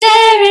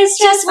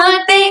There's just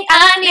one thing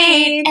I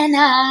need, and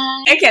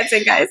I can't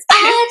sing, guys.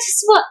 I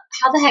just want.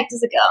 How the heck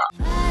does it go?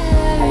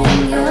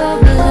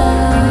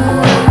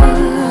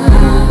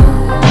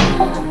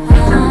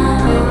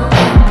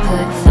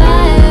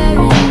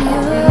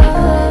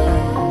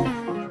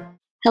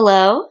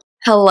 Hello?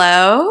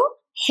 Hello?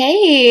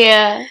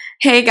 Hey.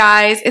 Hey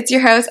guys, it's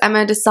your host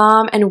Emma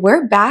Desam, and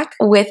we're back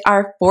with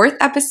our 4th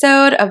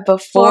episode of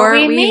Before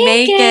We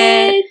Make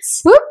It.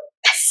 Whoop.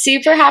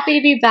 Super happy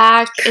to be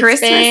back.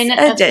 Christmas it's been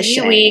edition.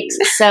 A few weeks,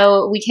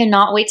 so we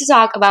cannot wait to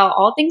talk about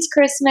all things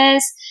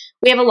Christmas.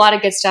 We have a lot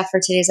of good stuff for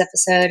today's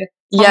episode.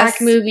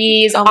 Hallmark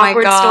movies,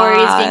 awkward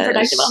stories, being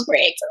productive on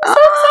breaks. I'm so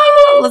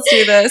excited. Let's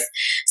do this.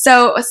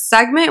 So,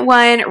 segment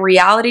 1,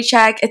 reality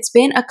check. It's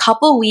been a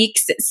couple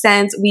weeks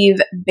since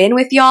we've been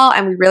with y'all,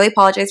 and we really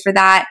apologize for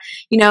that.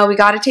 You know, we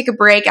got to take a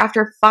break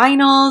after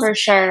finals. For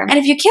sure. And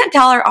if you can't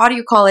tell, our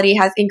audio quality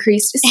has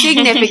increased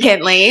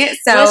significantly.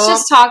 So let's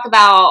just talk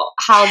about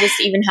how this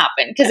even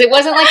happened, because it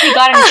wasn't like we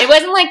got it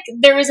wasn't like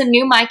there was a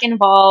new mic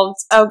involved.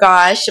 Oh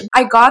gosh.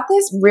 I got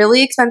this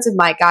really expensive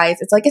mic, guys.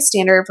 It's like a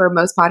standard for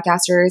most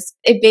podcasters.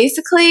 It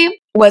basically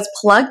was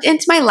plugged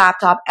into my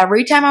laptop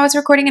every time I was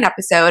recording an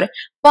episode,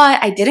 but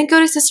I didn't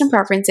go to system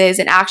preferences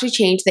and actually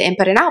change the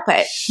input and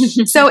output.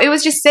 So it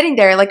was just sitting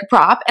there like a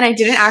prop, and I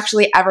didn't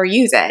actually ever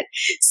use it.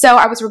 So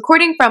I was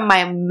recording from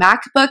my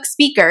MacBook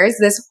speakers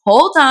this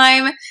whole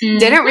time,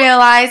 didn't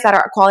realize that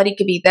our quality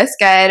could be this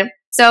good.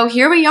 So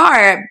here we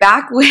are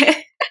back with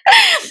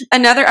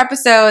another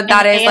episode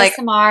that is like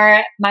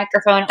ASMR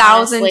microphone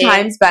 1,000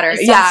 times better.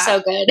 It sounds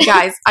so good.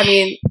 Guys, I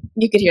mean,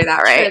 you could hear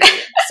that, right?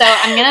 So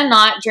I'm going to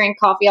not drink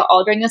coffee at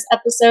all during this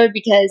episode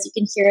because you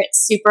can hear it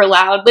super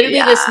loud.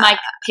 Literally, this mic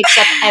picks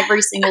up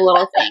every single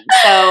little thing.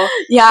 So,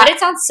 but it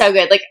sounds so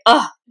good. Like,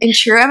 in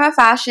true Emma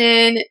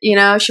fashion, you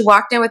know, she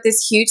walked in with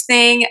this huge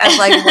thing of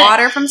like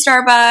water from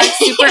Starbucks,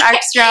 super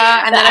extra,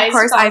 and then of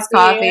course iced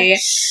coffee.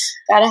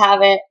 Gotta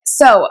have it.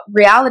 So,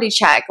 reality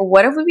check.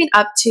 What have we been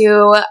up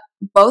to?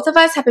 Both of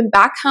us have been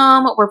back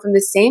home. We're from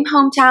the same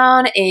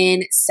hometown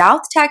in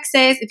South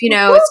Texas. If you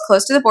know, it's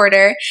close to the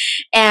border.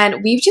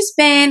 And we've just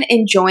been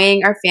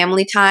enjoying our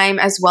family time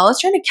as well as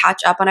trying to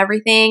catch up on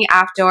everything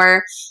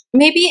after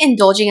maybe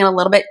indulging in a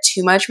little bit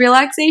too much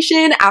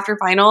relaxation after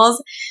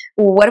finals.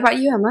 What about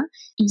you, Emma?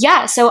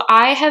 Yeah, so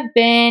I have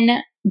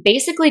been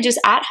basically just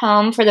at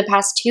home for the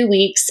past 2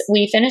 weeks.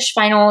 We finished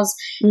finals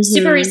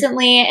super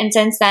recently, and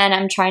since then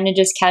I'm trying to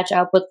just catch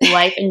up with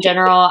life in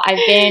general.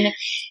 I've been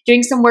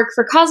doing some work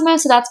for Cosmo,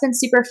 so that's been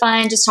super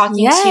fun, just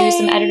talking to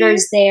some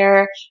editors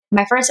there.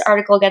 My first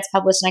article gets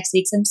published next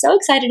week, so I'm so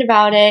excited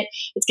about it.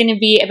 It's going to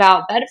be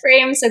about bed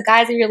frames, so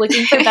guys, if you're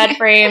looking for bed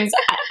frames,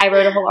 I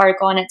wrote a whole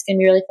article on it. It's going to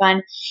be really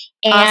fun.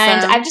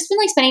 And I've just been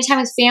like spending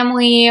time with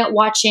family,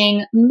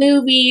 watching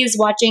movies,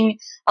 watching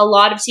a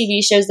lot of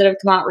TV shows that have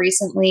come out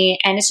recently,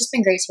 and it's just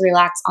been great to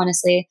relax,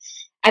 honestly.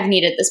 I've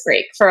needed this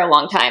break for a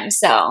long time,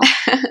 so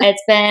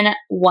it's been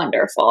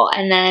wonderful.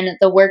 And then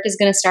the work is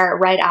going to start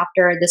right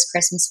after this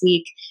Christmas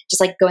week, just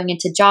like going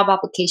into job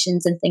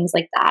applications and things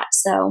like that.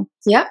 So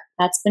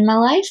that's been my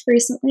life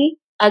recently.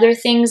 Other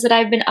things that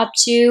I've been up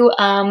to,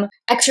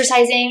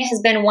 exercising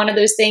has been one of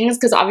those things,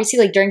 because obviously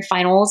like during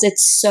finals,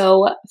 it's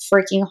so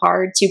freaking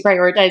hard to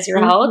prioritize your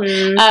health.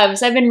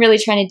 So I've been really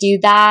trying to do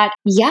that.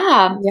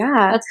 Yeah.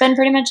 That's been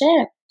pretty much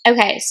it.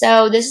 Okay,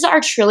 so this is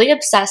our Truly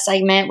Obsessed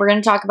segment. We're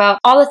going to talk about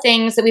all the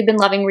things that we've been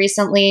loving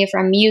recently,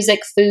 from music,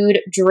 food,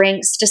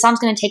 drinks. Desam's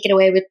going to take it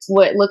away with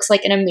what looks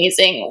like an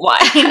amazing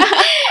wine.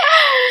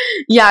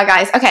 Yeah,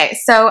 guys. Okay,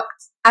 so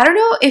I don't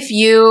know if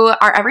you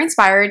are ever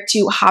inspired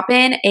to hop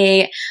in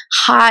a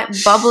hot,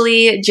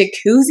 bubbly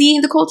jacuzzi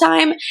in the cold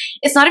time.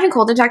 It's not even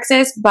cold in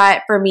Texas,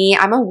 but for me,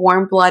 I'm a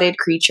warm-blooded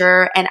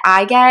creature, and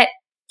I get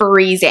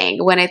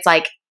freezing when it's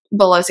like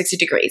below 60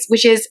 degrees,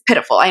 which is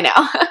pitiful, I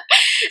know.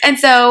 And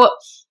so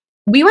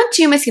we went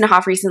to Messina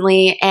Hof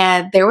recently,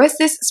 and there was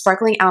this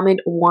sparkling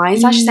almond wine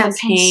 /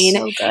 champagne.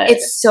 So good.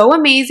 It's so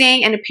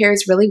amazing, and it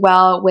pairs really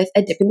well with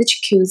a dip in the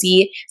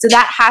jacuzzi. So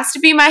that has to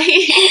be my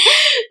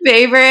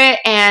favorite.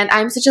 And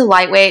I'm such a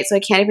lightweight, so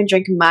I can't even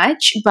drink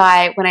much.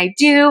 But when I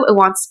do,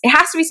 it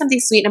has to be something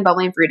sweet and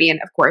bubbly and fruity, and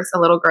of course, a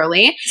little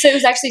girly. So it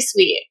was actually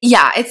sweet.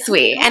 Yeah, it's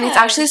sweet, and it's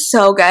actually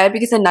so good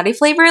because the nutty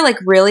flavor, like,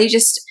 really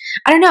just,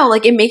 I don't know,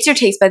 like, it makes your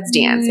taste buds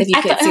dance. If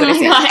you can't see what I'm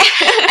saying.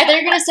 I thought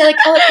you were gonna say like,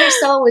 it pairs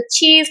so well with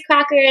cheese,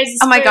 crackers.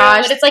 Oh my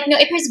gosh! But it's like, no,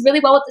 it pairs really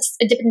well with this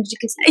dip in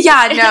jacuzzi.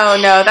 Yeah,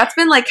 no, that's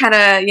been like kind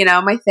of, you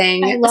know, my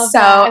thing. I love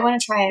that. I want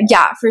to try it.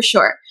 Yeah, for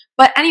sure.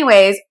 But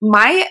anyways,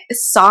 my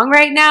song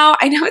right now,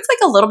 I know it's like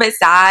a little bit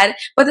sad,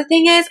 but the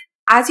thing is,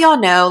 as y'all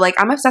know, like,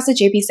 I'm obsessed with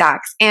JP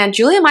Saxe and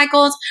Julia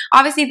Michaels.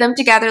 Obviously, them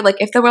together, like,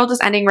 If the World Was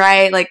Ending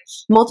Right, like,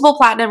 multiple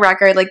platinum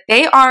record, like,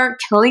 they are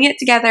killing it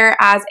together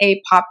as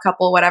a pop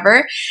couple,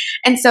 whatever.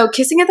 And so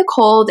Kissing in the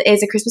Cold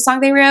is a Christmas song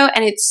they wrote,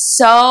 and it's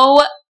so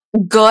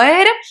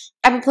good.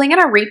 I've been playing it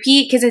on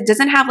repeat because it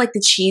doesn't have like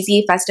the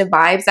cheesy festive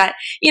vibes that,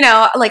 you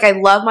know, like I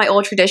love my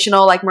old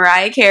traditional like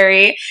Mariah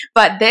Carey,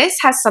 but this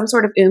has some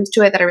sort of oomph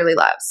to it that I really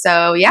love.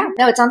 So yeah.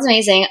 No, it sounds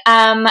amazing.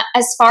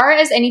 As far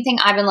as anything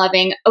I've been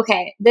loving,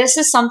 okay, this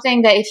is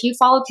something that if you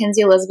follow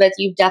Kinsey Elizabeth,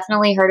 you've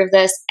definitely heard of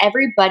this.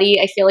 Everybody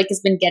I feel like has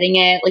been getting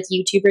it, like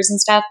YouTubers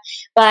and stuff,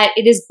 but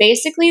it is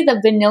basically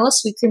the vanilla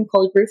sweet cream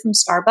cold brew from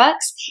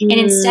Starbucks. And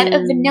instead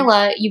of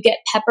vanilla, you get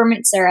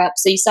peppermint syrup.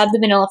 So you sub the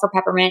vanilla for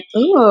peppermint.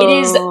 Ooh. It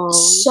is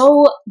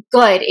so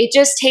good. It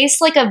just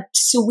tastes like a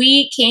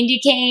sweet candy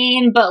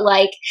cane, but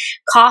like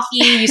coffee.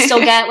 You still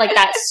get like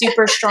that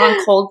super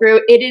strong cold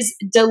brew. It is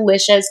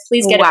delicious.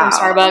 Please get it from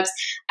Starbucks.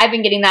 I've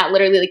been getting that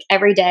literally like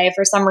every day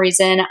for some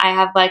reason. I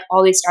have like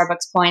all these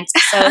Starbucks points.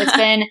 So it's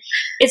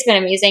been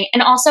amazing.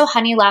 And also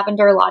honey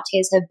lavender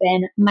lattes have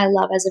been my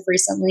love as of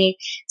recently.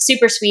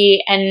 Super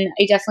sweet. And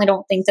I definitely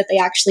don't think that they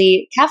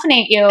actually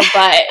caffeinate you,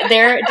 but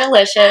they're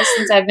delicious.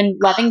 And so I've been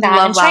loving that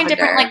and trying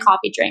different like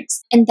coffee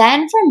drinks. And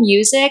then for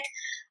music,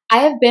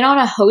 I have been on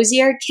a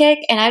Hozier kick,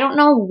 and I don't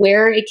know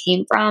where it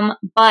came from,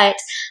 but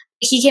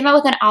he came out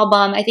with an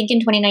album, I think in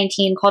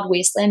 2019, called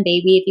Wasteland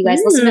Baby. If you guys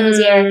listen to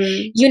Hozier,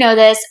 you know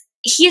this.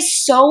 He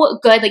is so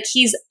good. Like,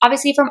 he's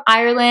obviously from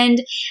Ireland,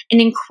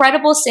 an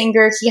incredible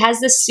singer. He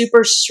has this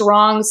super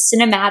strong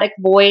cinematic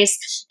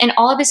voice, and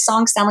all of his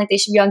songs sound like they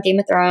should be on Game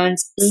of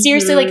Thrones.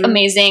 Seriously, like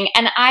amazing.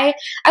 And I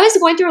was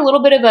going through a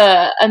little bit of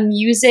a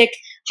music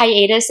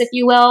hiatus, if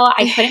you will.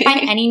 I couldn't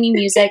find any new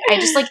music. I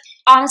just like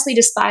honestly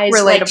despise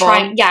like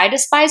I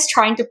despise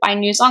trying to find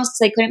new songs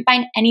because I couldn't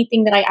find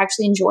anything that I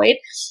actually enjoyed.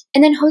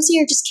 And then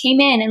Hozier just came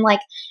in and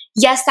like,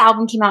 yes, the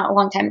album came out a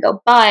long time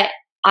ago, but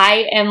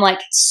I am like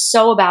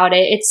so about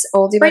it. It's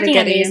freaking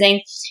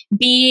amazing.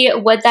 B,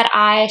 Would That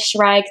I,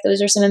 Shrike,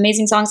 those are some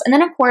amazing songs. And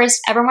then of course,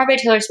 Evermore by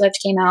Taylor Swift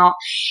came out.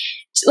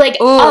 Like,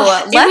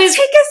 let's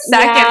take a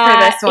second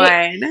for this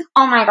one.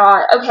 Oh my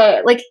God.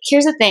 Okay. Like,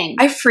 here's the thing.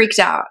 I freaked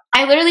out.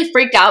 I literally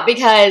freaked out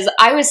because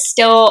I was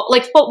still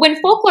like,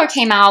 when Folklore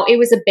came out, it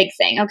was a big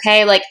thing.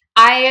 Okay. Like,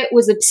 I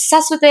was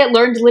obsessed with it,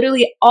 learned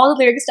literally all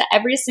the lyrics to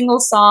every single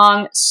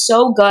song.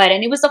 So good.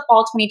 And it was the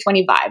fall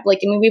 2020 vibe. Like,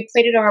 I mean, we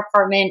played it in our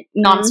apartment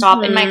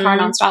nonstop, in my car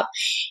nonstop.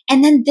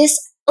 And then this,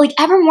 like,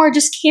 Evermore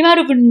just came out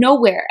of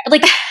nowhere.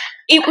 Like,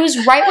 it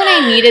was right when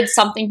I needed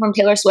something from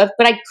Taylor Swift,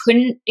 but I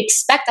couldn't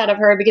expect that of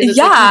her because it's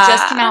like, you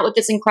just came out with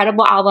this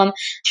incredible album.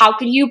 How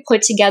could you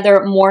put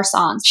together more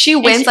songs? She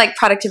wins like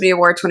Productivity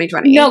Award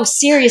 2020. No,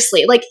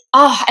 seriously. Like,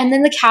 and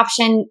then the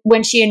caption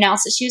when she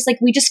announced it, she was like,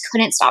 we just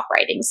couldn't stop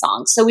writing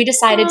songs. So we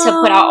decided to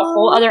put out a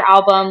whole other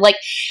album. Like,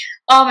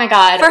 oh my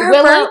God. For her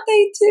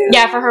birthday too.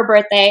 Yeah, for her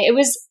birthday. It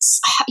was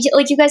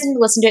like, you guys need to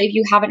listen to it if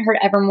you haven't heard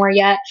Evermore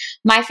yet.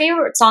 My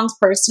favorite songs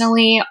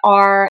personally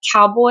are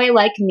Cowboy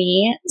Like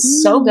Me.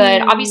 So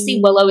good. Obviously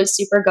Willow is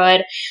super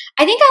good.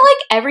 I think I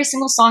like every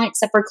single song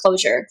except for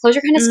Closure. Closure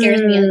kind of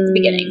scares me at the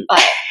beginning,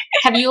 but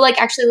have you like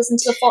actually listened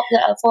to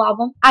the full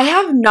album? I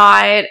have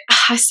not.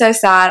 So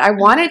sad. I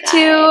wanted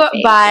to,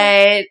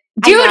 but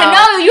dude,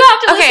 no, you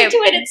have to listen to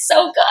it. It's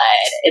so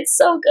good. It's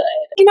so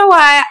good. You know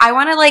what? I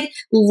want to like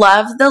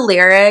love the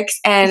lyrics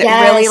and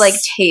really like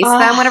taste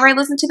them whenever I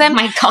listen to them. Oh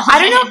my God.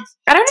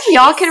 I don't know if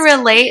y'all can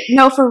relate.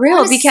 No, for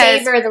real, because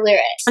savor the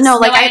lyrics. No,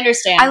 like I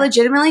understand. I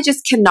legitimately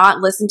just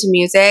cannot listen to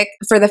music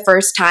for the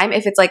first time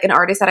if it's like an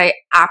artist that I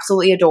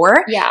absolutely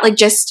adore. Yeah. Like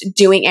just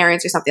doing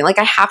errands or something. Like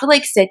I have to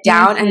like sit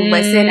down and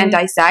listen and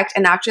dissect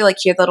and actually like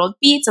hear the little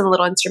beats and the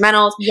little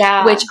instrumentals.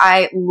 Yeah. Which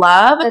I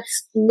love.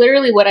 That's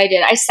literally what I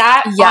did. I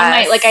sat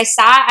I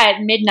sat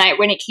at midnight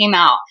when it came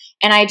out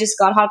and I just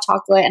got hot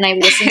chocolate and I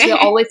listened to it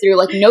all the way through.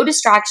 Like no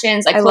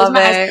distractions. I closed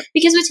my eyes.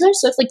 Because with Taylor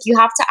Swift, like you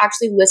have to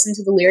actually listen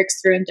to the lyrics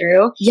through and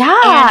through.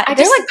 Yeah.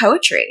 They're like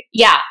poetry.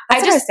 Yeah.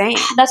 That's what I was saying.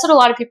 That's what a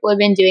lot of people have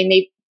been doing.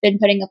 They've been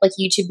putting up like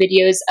YouTube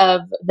videos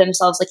of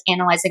themselves like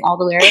analyzing all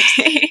the lyrics.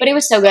 But it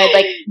was so good.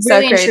 Like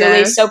really and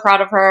truly so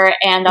proud of her.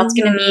 And that's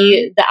going to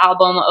be the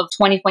album of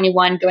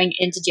 2021 going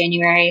into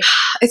January.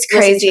 It's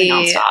crazy.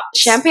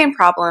 Champagne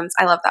Problems.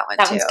 I love that one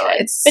too. That one's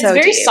good. It's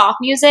very deep. Soft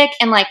music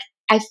and like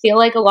I feel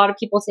like a lot of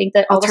people think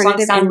that all the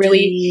songs sound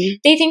they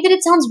think that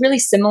it sounds really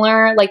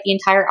similar, like the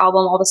entire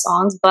album, all the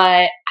songs, but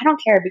I don't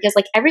care because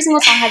like every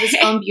single song has its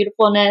own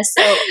beautifulness.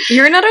 So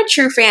you're not a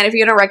true fan if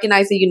you don't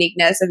recognize the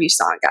uniqueness of each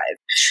song, guys.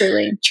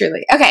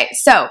 Truly. Okay,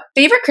 so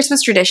favorite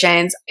Christmas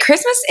traditions.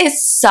 Christmas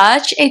is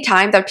such a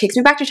time that takes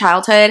me back to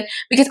childhood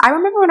because I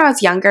remember when I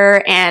was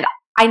younger and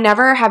I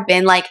never have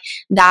been like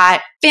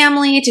that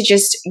family to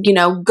just, you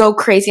know, go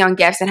crazy on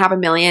gifts and have 1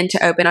 million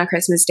to open on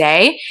Christmas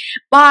Day.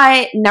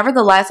 But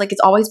nevertheless, like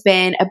it's always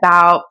been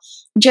about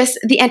just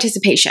the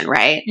anticipation,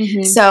 right?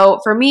 So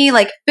for me,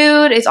 like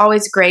food is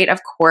always great, of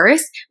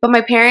course, but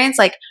my parents,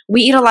 like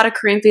we eat a lot of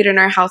Korean food in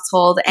our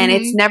household and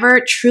it's never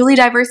truly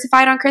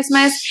diversified on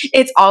Christmas.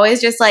 It's always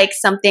just like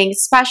something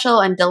special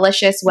and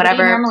delicious, whatever.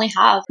 What do you normally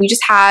have? We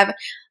just have,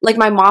 like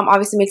my mom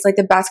obviously makes like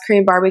the best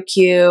Korean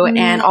barbecue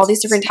and all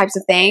these different types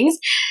of things.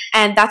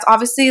 And that's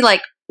obviously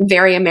like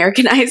very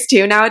Americanized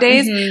too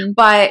nowadays.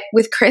 But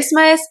with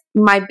Christmas,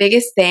 my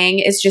biggest thing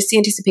is just the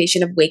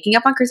anticipation of waking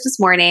up on Christmas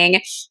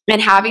morning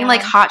and having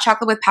like hot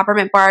chocolate with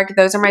peppermint bark.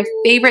 Those are my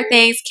favorite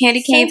things.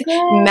 Candy canes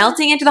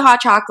melting into the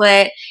hot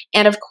chocolate,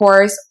 and of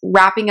course,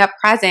 wrapping up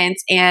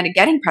presents and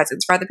getting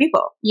presents for other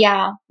people.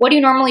 Yeah. What do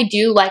you normally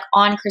do like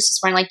on Christmas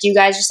morning? Like, do you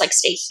guys just like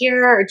stay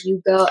here, or do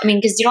you go? I mean,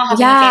 because you don't have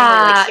any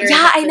family like here.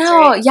 Yeah, I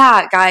know. Right?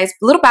 Yeah, guys.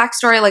 Little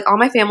backstory: like all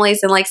my family's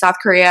in like South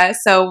Korea,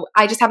 so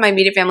I just have my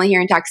immediate family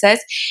here in Texas.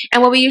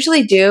 And what we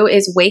usually do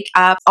is wake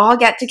up, all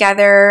get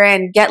together,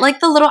 and get like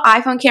the little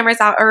iPhone cameras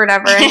out or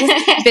whatever, and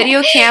just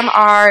video cam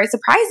our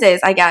surprises,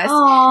 I guess.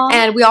 Aww.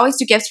 And we always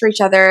do gifts for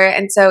each other,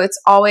 and so it's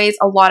always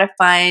a lot of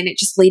fun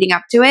just leading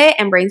up to it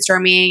and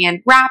brainstorming and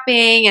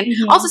wrapping, and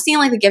also seeing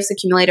like the gifts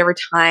accumulate over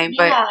time.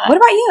 But what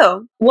about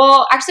you?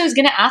 Well, actually, I was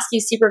going to ask you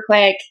super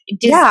quick.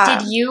 Did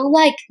you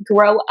like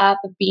grow up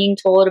being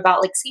told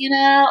about like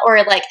Santa,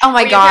 or like oh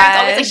my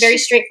god, always like very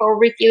straightforward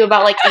with you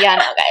about like no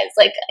guys,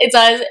 like it's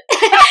us.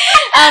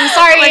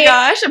 Sorry. Oh my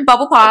gosh,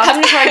 bubble pop.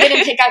 Come to Target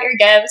and pick out your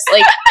gifts.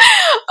 Like,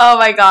 oh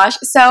my gosh.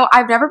 So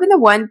I've never been the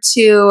one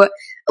to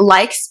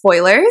like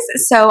spoilers.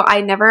 So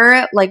I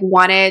never like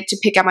wanted to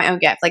pick out my own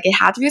gift. Like it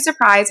had to be a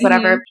surprise,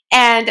 whatever.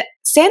 And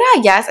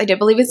Santa, yes, I did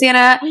believe in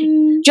Santa.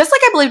 Just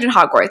like I believed in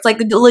Hogwarts, like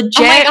the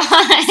legit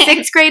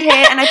 6th grade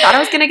hit. And I thought I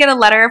was going to get a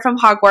letter from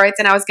Hogwarts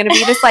and I was going to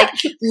be this like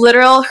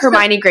literal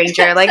Hermione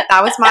Granger. Like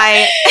that was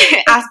my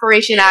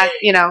aspiration at,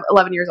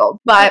 11 years old.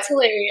 But that's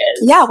hilarious.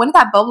 Yeah. When did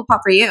that bubble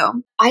pop for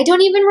you? I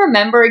don't even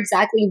remember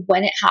exactly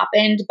when it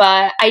happened,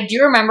 but I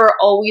do remember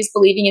always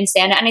believing in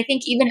Santa. And I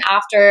think even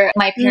after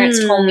my parents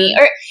told me,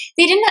 or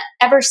they didn't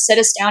ever sit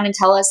us down and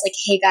tell us like,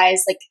 hey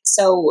guys, like,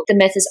 so the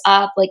myth is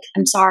up. Like,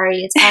 I'm sorry,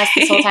 it's us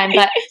this whole time.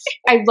 But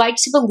I like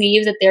to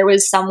believe that there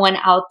was someone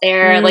out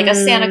there, like a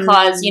Santa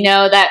Claus,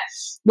 that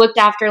looked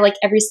after like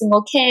every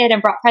single kid and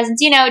brought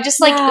presents,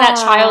 just like that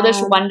childish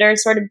wonder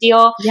sort of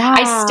deal. Yeah.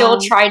 I still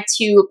tried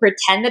to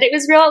pretend that it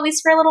was real, at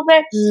least for a little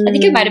bit. I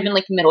think it might have been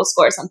like middle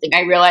school or something.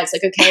 I realized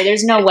like, okay,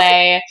 there's no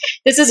way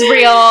this is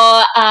real.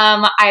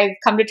 I've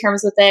come to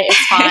terms with it.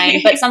 It's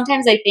fine. But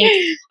sometimes I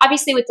think,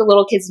 obviously with the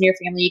little kids in your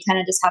family, you kind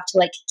of just have to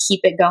like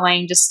keep it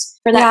going just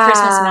for that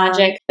Christmas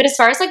magic. But as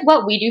far as like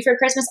what we do for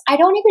Christmas, I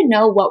don't even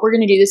know what we're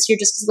going to do this year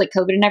just because of like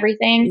COVID and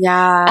everything.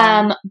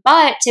 Yeah.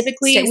 But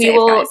typically we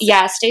will,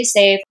 stay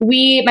safe.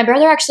 My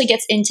brother actually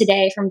gets in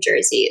today from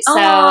Jersey.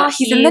 So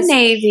he's in the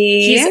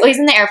Navy. He's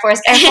in the Air Force.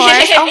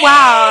 Oh,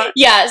 wow.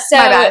 Yeah. So,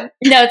 my bad.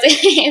 No,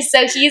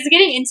 so he's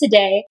getting in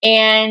today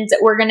and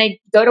we're going to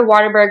go to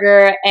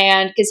Whataburger,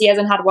 and because he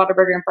hasn't had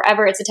Whataburger in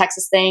forever. It's a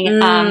Texas thing.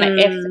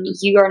 If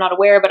you are not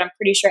aware, but I'm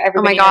pretty sure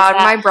everybody knows that.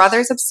 My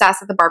brother's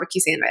obsessed with the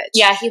barbecue sandwich.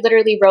 Yeah, he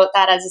literally wrote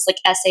that as his like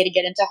essay to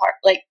get into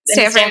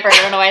Stanford.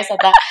 I don't know why I said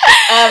that.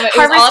 It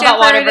Harvard, was all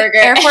about Whataburger.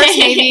 Air Force,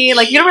 Navy.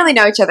 Like, you don't really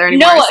know each other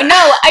anymore.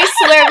 No, I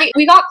swear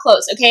we got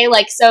close. Okay,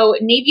 like so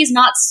Navy's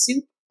not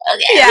super.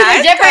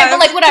 Yeah, different, but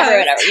like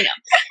whatever.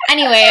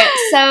 Anyway,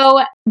 so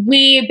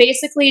we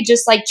basically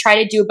just like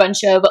try to do a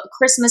bunch of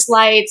Christmas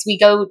lights. We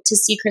go to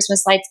see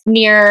Christmas lights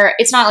near,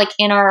 it's not like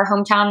in our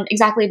hometown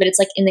exactly, but it's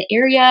like in the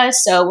area.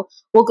 So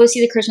we'll go see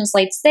the Christmas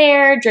lights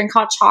there, drink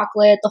hot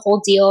chocolate, the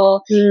whole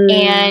deal.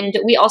 And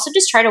we also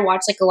just try to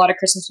watch like a lot of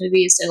Christmas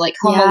movies. So like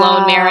Home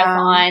Alone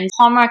marathons,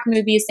 Hallmark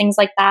movies, things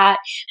like that.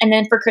 And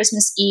then for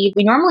Christmas Eve,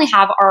 we normally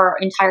have our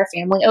entire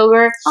family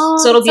over.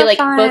 So it'll be like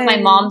fun. Both my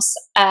mom's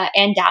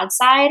and dad's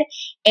side.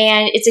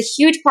 And it's a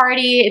huge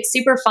party. It's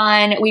super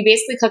fun. We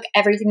basically cook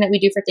everything that we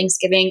do for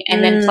Thanksgiving,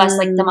 and then plus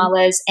like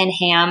tamales and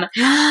ham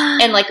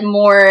and like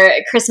more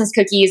Christmas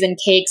cookies and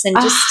cakes, and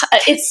just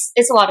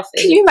it's a lot of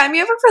food. Can you invite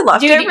me over for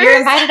leftovers? Dude, you're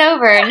invited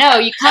over. No,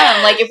 you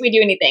come like if we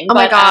do anything. Oh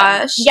my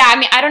gosh. Yeah, I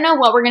mean, I don't know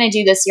what we're gonna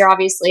do this year,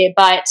 obviously,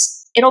 but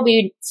it'll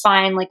be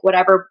fine. Like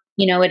whatever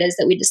it is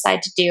that we decide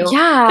to do.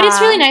 Yeah. But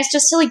it's really nice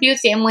just to like be with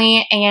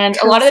family, and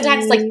a lot of the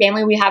times like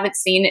family we haven't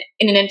seen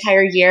in an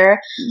entire year.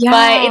 Yeah.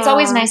 But it's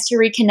always nice to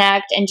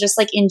reconnect and just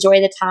like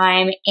enjoy the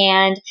time.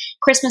 And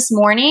Christmas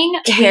morning,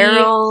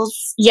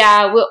 carols.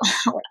 We're not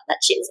that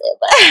cheesy,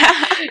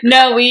 but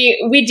no,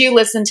 we do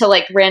listen to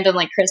like random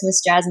like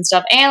Christmas jazz and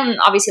stuff, and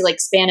obviously like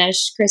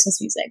Spanish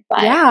Christmas music.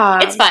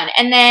 But it's fun.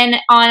 And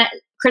then on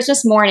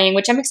Christmas morning,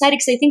 which I'm excited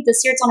because I think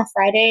this year it's on a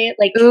Friday,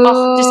 like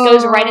just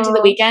goes right into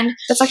the weekend.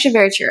 That's actually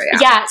very true.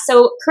 Yeah.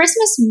 So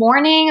Christmas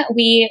morning,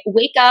 we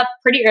wake up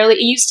pretty early.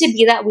 It used to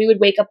be that we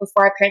would wake up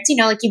before our parents,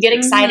 like you get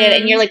excited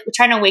and you're like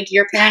trying to wake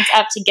your parents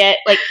up to get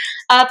like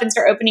up and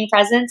start opening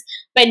presents.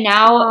 But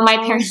now my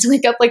parents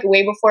wake up like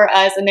way before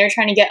us, and they're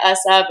trying to get us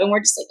up, and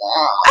we're just like,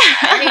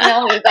 I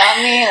know you got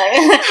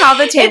me. How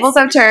the tables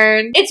have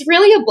turned. It's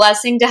really a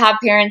blessing to have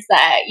parents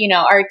that,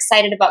 are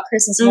excited about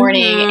Christmas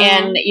morning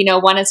and,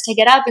 want us to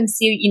get up and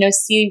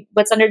see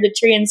what's under the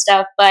tree and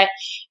stuff. But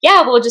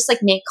yeah, we'll just like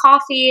make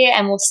coffee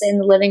and we'll sit in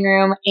the living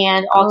room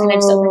and all kind of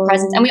just open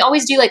presents. And we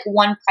always do like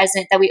one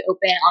present that we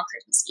open on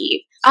Christmas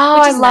Eve. Oh,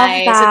 which is I love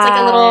nice. that. It's like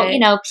a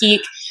little,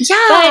 peek.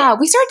 Yeah,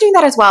 we started doing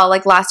that as well,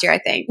 like last year, I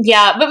think.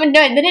 Yeah, but then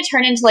it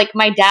turned into like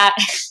my dad.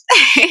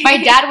 My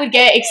dad would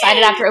get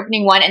excited after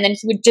opening one, and then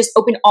he would just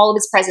open all of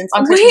his presents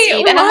on Christmas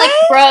Eve. And I'm like,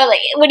 bro, like,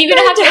 what are you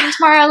gonna have to open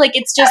tomorrow? Like,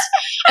 it's just,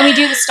 and we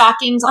do the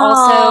stockings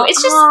also.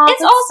 It's just,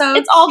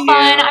 it's all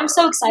fun. I'm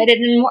so excited,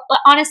 and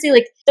honestly,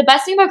 like the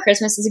best thing about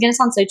Christmas is gonna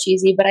sound so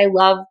cheesy, but I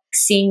love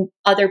seeing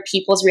other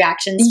people's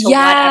reactions to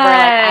whatever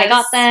like I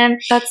got them.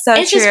 That's so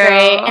it's true. Just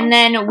great. And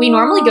then we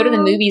normally go to the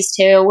movies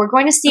too. We're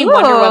going to see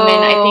Wonder Woman.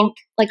 I think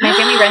like my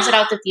family rented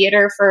out the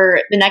theater for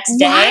the next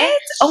day.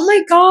 What? Oh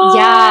my god!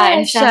 Yeah,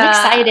 and so I'm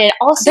excited.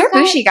 Also, they're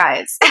bougie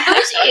guys.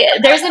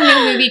 There's a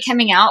new movie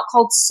coming out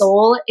called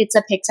Soul. It's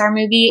a Pixar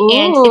movie,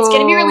 and it's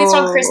going to be released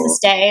on Christmas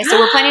Day. So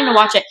we're planning to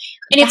watch it.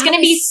 And it's going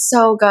to be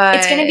so good.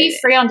 It's going to be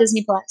free on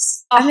Disney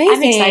Plus. Oh, amazing!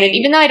 I'm excited,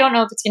 even though I don't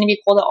know if it's going to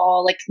be cold at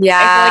all. Like,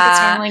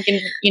 I feel like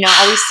it's normally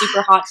always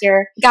super hot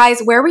here. Guys,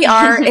 where we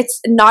are,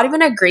 it's not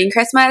even a green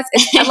Christmas.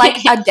 It's like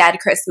a dead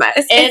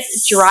Christmas.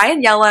 It's dry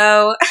and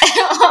yellow.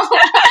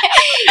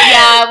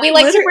 Yeah, we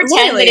like to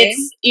pretend that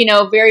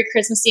it's very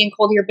Christmassy and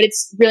cold here, but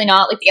it's really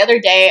not. Like the other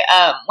day,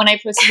 when I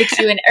posted the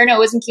Q&A, or no, it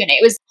wasn't Q&A.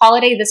 It was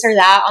holiday this or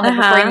that on the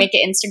Before You Make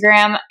It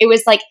Instagram. It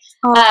was like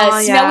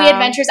snowy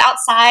adventures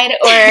outside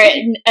or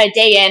a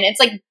day in. It's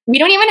like we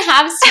don't even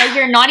have snow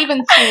here, not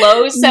even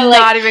close. So like,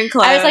 not even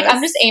close. I was like,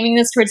 I'm just aiming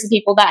this towards the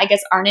people that I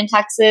guess aren't in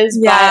Texas.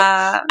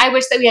 Yeah, but I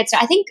wish that we had snow.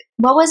 I think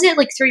what was it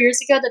like 3 years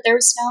ago that there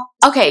was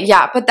snow? Okay,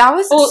 yeah, but that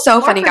was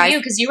so funny, guys.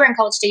 Because you were in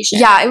College Station.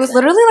 Yeah, it was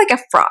literally like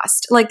a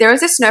frost. Like there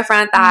was a snow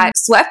front that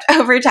swept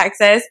over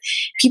Texas.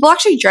 People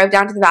actually drove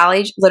down to the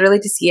valley literally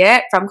to see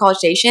it from College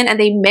Station, and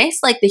they missed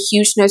like the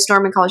huge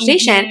snowstorm in College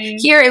Station.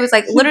 Here, it was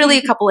like literally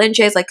a couple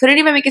inches. Like couldn't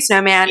even make a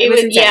snowman. It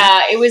was insane.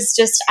 Yeah, it was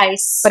just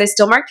ice. But it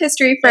still marked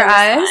history for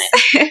us,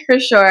 for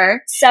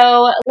sure.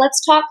 So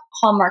let's talk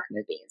Hallmark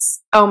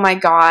movies. Oh my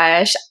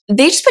gosh.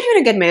 They just put you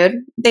in a good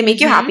mood. They make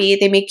you happy.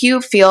 They make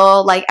you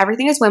feel like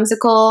everything is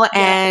whimsical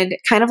and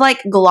kind of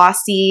like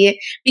glossy,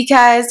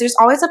 because there's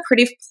always a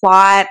pretty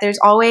plot. There's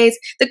always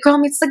the girl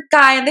meets the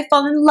guy and they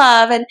fall in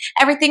love and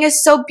everything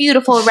is so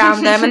beautiful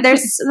around them. And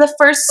there's the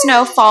first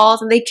snow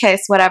falls and they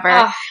kiss, whatever.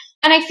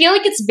 And I feel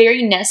like it's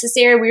very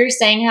necessary. We were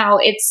saying how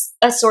it's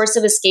a source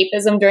of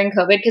escapism during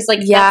COVID because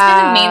that's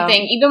kind of the main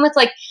thing. Even with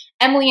like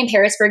Emily in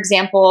Paris, for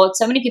example,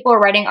 so many people are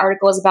writing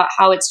articles about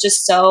how it's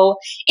so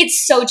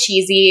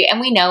cheesy, and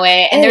we know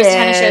it. And there's a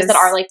ton of shows that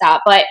are like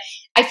that. But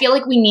I feel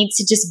like we need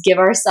to just give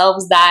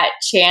ourselves that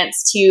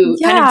chance to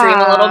kind of dream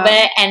a little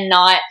bit and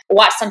not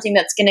watch something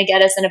that's going to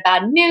get us in a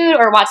bad mood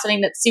or watch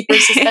something that's super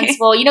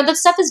suspenseful. The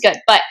stuff is good,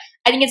 but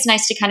I think it's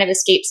nice to kind of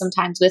escape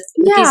sometimes with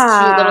these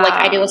cute little like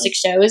idealistic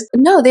shows.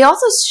 No, they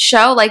also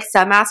show like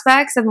some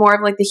aspects of more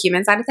of like the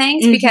human side of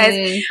things,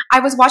 because I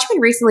was watching one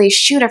recently.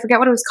 Shoot, I forget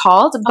what it was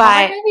called, but a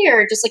Hallmark movie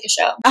or just like a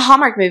show? A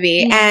Hallmark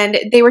movie, and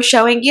they were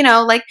showing,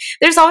 like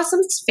there's always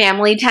some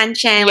family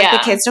tension, like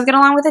the kids don't get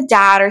along with a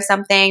dad or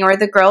something, or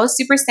the girl is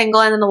super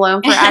single and then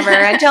alone forever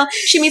until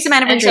she meets a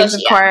man of her dreams, of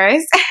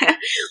course.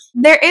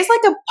 There is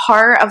like a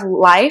part of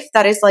life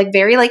that is like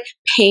very like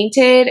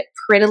painted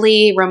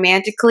prettily,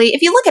 romantically,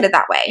 if you look at it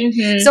that way.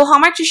 So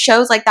Hallmark just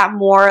shows like that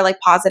more like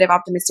positive,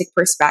 optimistic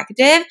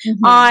perspective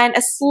on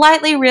a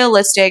slightly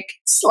realistic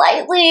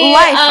life,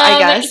 I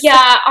guess.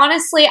 Yeah,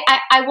 honestly,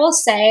 I will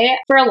say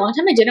for a long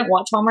time I didn't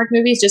watch Hallmark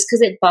movies just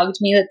because it bugged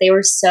me that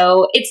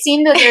it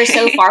seemed that they're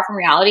so far from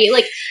reality.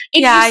 Like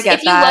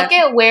if you look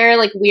at where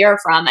like we are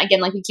from, again,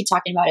 like we keep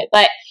talking about it,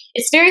 but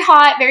it's very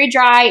hot, very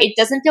dry. It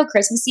doesn't feel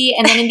Christmassy.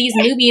 And then in these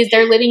movies,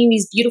 they're living in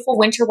these beautiful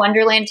winter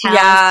wonderland towns.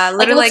 Yeah,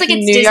 literally like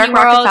it's New York Disney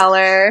World.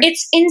 Rockefeller.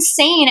 It's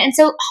insane. And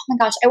so, oh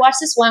my gosh, I watched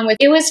this one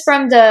it was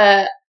from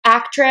the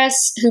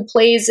actress who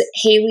plays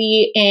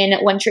Haley in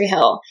One Tree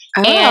Hill.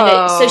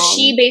 And so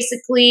she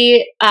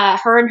basically,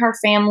 her and her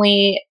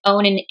family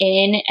own an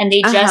inn, and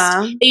they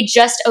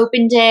just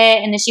opened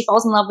it, and then she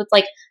falls in love with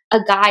like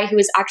a guy who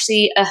is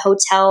actually a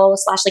hotel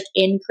 / like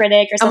inn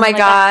critic or something. Oh my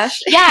gosh.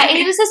 Yeah, and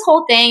it was this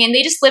whole thing, and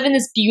they just live in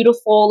this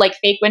beautiful like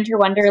fake winter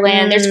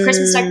wonderland. There's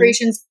Christmas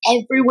decorations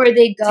everywhere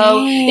they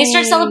go. Dang. They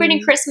start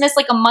celebrating Christmas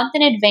like a month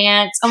in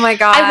advance. Oh my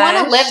gosh. I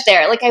want to live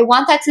there. Like I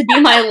want that to be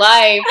my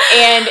life.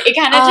 And it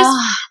kind of just,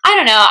 I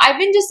don't know. I've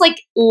been just like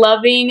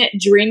loving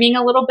dreaming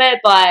a little bit,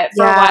 but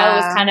for a while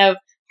it was kind of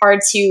hard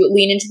to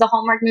lean into the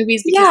Hallmark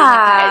movies because I'm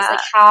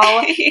like, guys,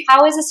 like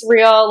how is this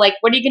real? Like,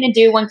 what are you going to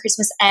do when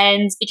Christmas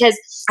ends? Because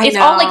it's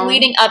all like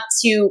leading up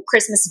to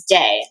Christmas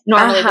Day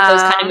normally with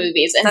those kind of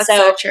movies. And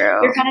so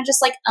you're kind of just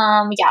like,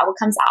 what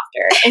comes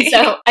after? And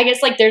so I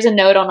guess like there's a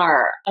note on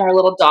our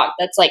little doc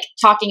that's like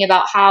talking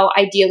about how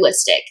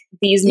idealistic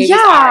these movies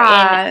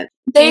are in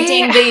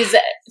painting these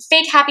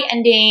fake happy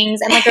endings.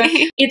 And like,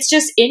 it's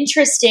just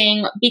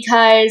interesting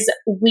because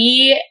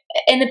we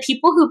and the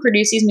people who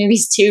produce these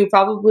movies too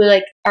probably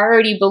like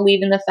already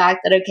believe in the fact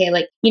that, okay,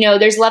 like, you know,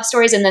 there's love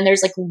stories and then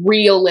there's like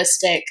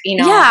realistic, you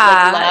know,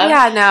 like love.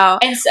 Yeah, no.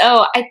 And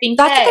so I think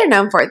that's what they're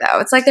known for, though.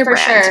 It's like their for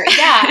brand. sure.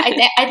 Yeah.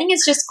 I think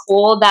it's just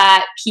cool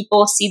that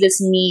people see this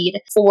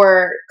need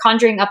for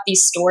conjuring up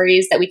these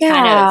stories that we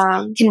kind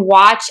of can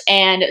watch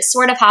and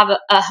sort of have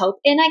a hope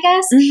in, I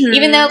guess.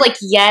 Even though, like,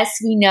 yes,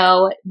 we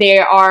know they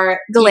are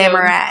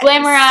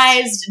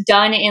glamorized,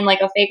 done in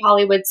like a fake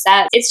Hollywood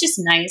set. It's just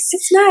nice.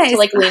 It's nice to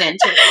like lean into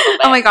it a little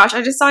bit. Oh my gosh,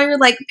 I just saw your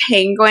like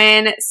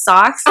penguin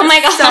socks. Oh my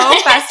god,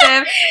 so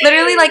festive.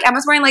 Literally, like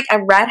Emma's wearing like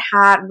a red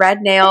hat, red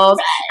nails,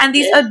 and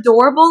these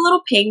adorable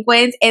little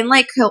penguins in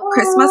like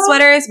Christmas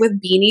sweaters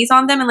with beanies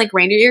on them and like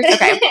reindeer ears.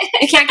 Okay,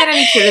 you can't get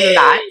any cuter than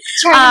that.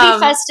 Trying to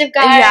be festive,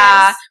 guys.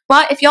 Yeah,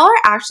 but if y'all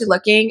are actually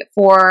looking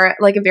for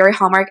like a very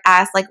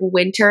Hallmark-esque like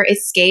winter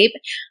escape,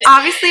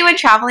 obviously when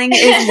traveling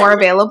is more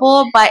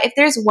available. But if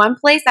there's one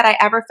place that I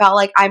ever felt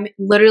like I'm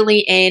literally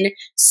in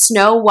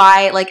Snow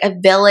White, like a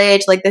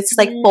village, like this is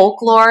like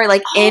folklore,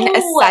 like in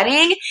a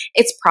setting,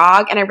 it's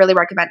Prague, and I really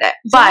recommend it.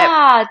 But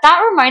yeah,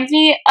 that reminds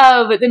me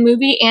of the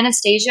movie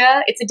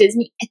Anastasia. It's a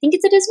Disney. I think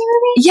it's a Disney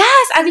movie.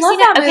 Yes, I love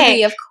that movie.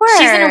 Okay. Of course,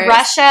 she's in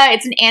Russia.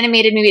 It's an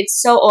animated movie.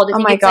 It's so old. I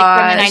think it's like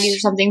from the 90s or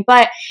something.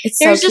 But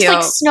there's just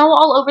like snow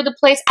all over the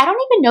place. I don't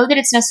even know that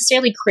it's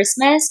necessarily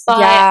Christmas, but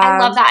I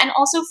love that. And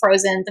also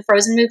Frozen, the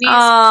Frozen movies.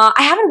 I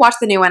haven't watched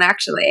the new one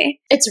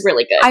actually. It's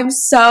really good. I'm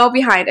so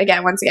behind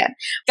once again.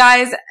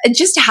 Guys,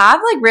 just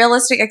have like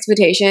realistic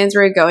expectations.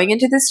 We're going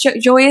into this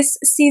joyous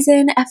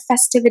season of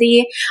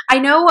festivity. I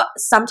know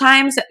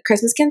sometimes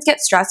Christmas can get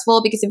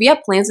stressful because if you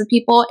have plans with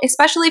people,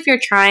 especially if you're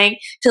trying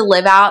to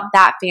live out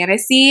that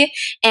fantasy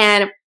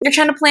and you're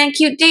trying to plan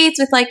cute dates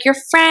with like your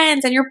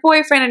friends and your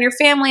boyfriend and your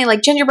family,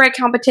 like gingerbread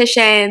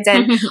competitions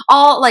and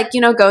all like, you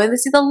know, going to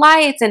see the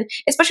lights. And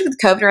especially with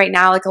COVID right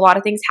now, like a lot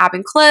of things have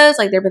been closed,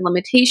 like there have been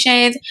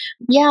limitations.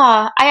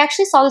 Yeah. I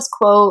actually saw this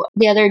quote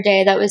the other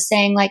day that was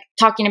saying like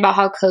talking about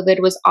how COVID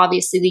was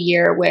obviously the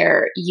year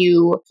where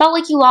you felt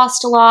like you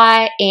lost a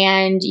lot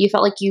and you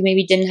felt like you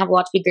maybe didn't have a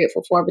lot to be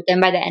grateful for. But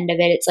then by the end of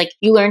it, it's like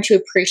you learn to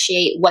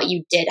appreciate what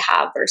you did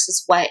have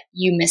versus what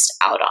you missed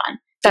out on.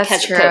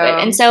 That's true. Of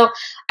COVID. And so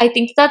I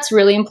think that's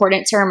really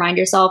important to remind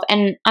yourself.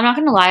 And I'm not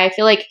going to lie, I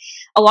feel like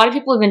a lot of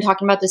people have been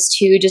talking about this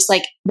too, just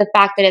like the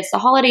fact that it's the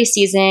holiday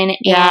season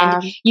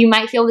and you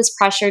might feel this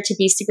pressure to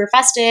be super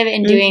festive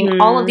and doing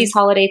all of these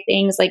holiday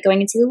things like going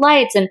to see the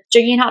lights and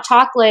drinking hot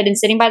chocolate and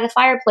sitting by the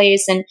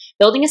fireplace and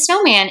building a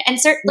snowman. And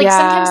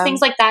sometimes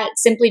things like that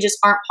simply just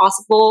aren't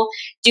possible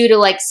due to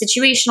like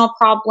situational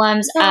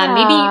problems.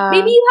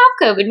 Maybe you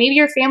have COVID. Maybe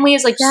your family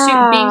is like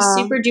being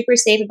super duper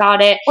safe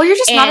about it. Or you're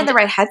just not in the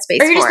right headspace.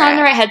 Or you're just not in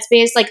the right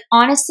headspace. Like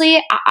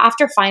honestly,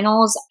 after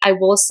finals, I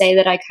will say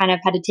that I kind of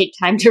had to take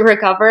time to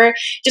recover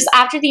just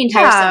after the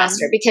entire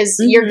semester because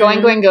you're going,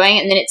 and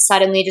then it's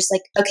suddenly just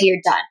like, okay,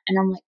 you're done. And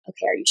I'm like,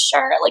 okay, are you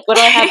sure? Like, what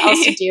do I have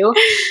else to do?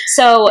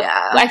 So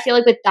I feel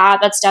like with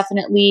that's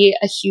definitely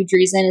a huge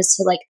reason as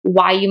to like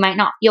why you might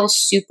not feel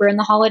super in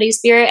the holiday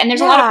spirit. And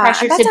there's a lot of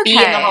pressure to be in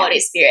the holiday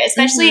spirit,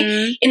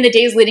 especially in the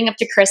days leading up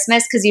to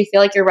Christmas because you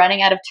feel like you're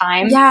running out of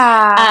time.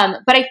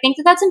 But I think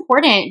that's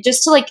important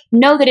just to like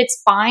know that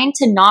it's fine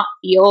to not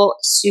feel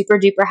super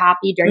duper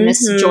happy during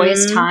this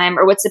joyous time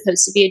or what's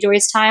supposed to be a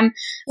joyous time.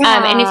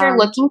 And if you're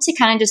looking to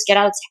kind of just get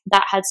out of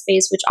that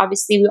headspace, which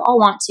obviously we all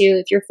want to,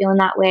 if you're feeling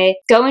that way,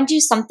 go and do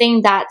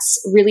something that's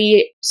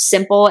really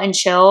simple and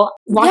chill.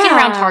 Walking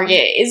around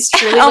Target is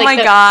truly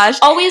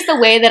always the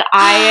way that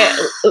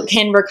I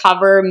can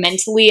recover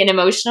mentally and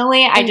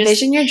emotionally. I just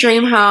envision your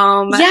dream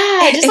home.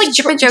 Yeah, just like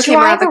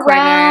drive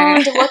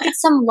around, look at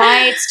some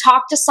lights,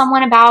 talk to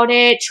someone about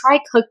it, try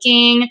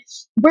cooking.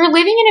 We're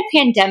living in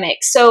a pandemic,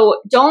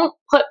 so don't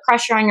put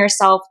pressure on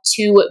yourself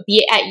to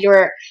be at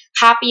your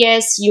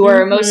happiest,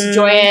 your most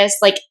joyous.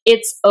 Like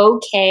it's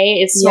okay.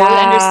 It's totally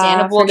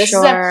understandable. This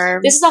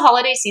is a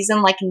holiday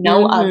season like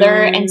no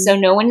other, and so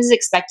no one is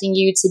expecting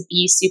you to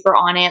be super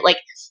on it. Like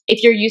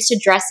if you're used to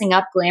dressing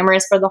up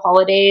glamorous for the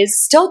holidays,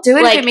 still do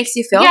it if it makes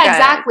you feel good. Yeah,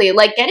 exactly.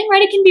 Like getting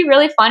ready can be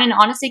really fun, and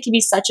honestly, it can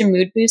be such a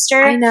mood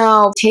booster. I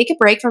know. Take a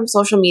break from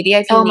social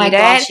media if you need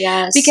it.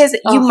 Yes. Because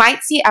you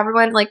might see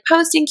everyone like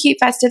posting cute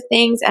festive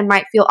things and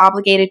might feel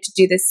obligated to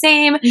do the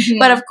same.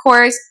 But of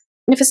course,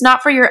 if it's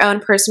not for your own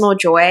personal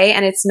joy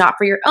and it's not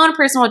for your own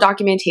personal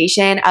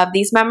documentation of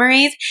these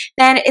memories,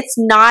 then it's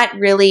not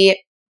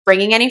really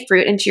bringing any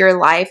fruit into your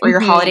life or your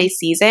holiday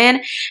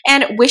season.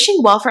 And wishing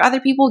well for other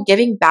people,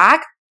 giving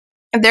back.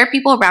 If there are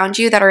people around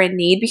you that are in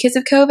need because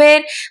of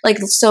COVID, like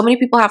so many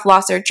people have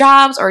lost their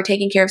jobs or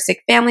taking care of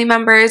sick family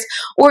members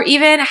or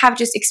even have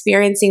just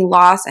experiencing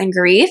loss and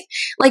grief,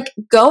 like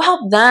go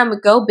help them,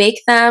 go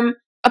bake them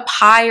a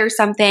pie or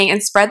something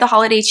and spread the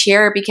holiday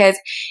cheer, because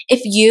if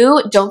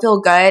you don't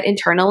feel good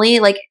internally,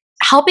 like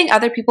helping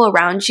other people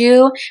around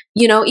you,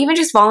 you know, even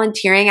just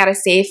volunteering at a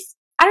safe,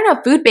 I don't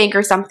know, food bank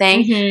or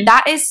something,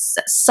 that is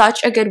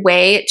such a good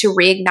way to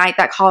reignite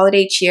that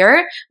holiday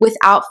cheer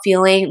without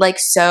feeling like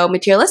so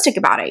materialistic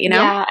about it, you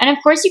know? Yeah. And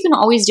of course you can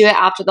always do it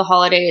after the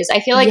holidays. I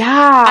feel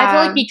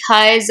like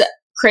because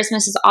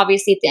Christmas is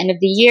obviously at the end of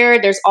the year.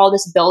 There's all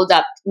this build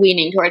up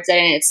leaning towards it.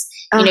 And it's,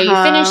 you know,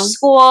 you finish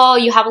school,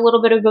 you have a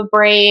little bit of a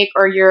break,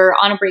 or you're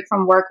on a break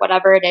from work,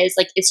 whatever it is.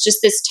 Like, it's just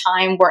this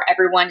time where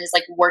everyone is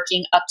like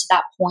working up to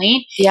that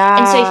point. Yeah.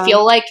 And so I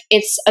feel like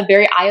it's a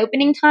very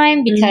eye-opening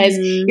time because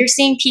you're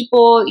seeing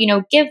people, you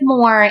know, give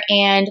more,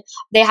 and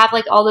they have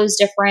like all those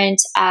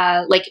different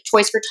like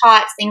Toys for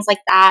Tots, things like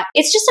that.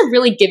 It's just a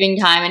really giving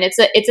time. And it's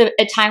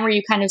a time where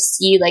you kind of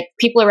see like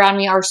people around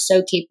me are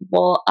so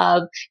capable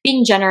of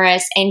being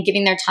generous and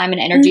giving their time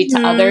and energy to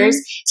others.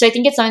 So I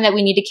think it's something that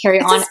we need to carry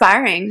on. It's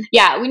inspiring.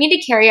 Yeah, we need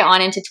to carry it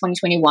on into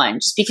 2021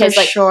 just because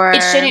it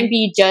shouldn't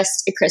be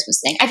just a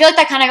Christmas thing. I feel like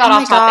that kind of got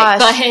off topic.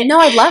 But no,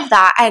 I love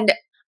that. And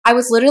I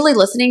was literally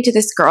listening to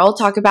this girl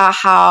talk about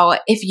how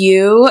if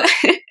you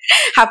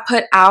have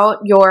put out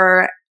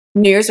your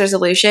New Year's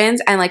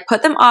resolutions and like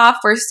put them off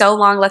for so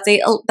long, let's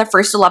say the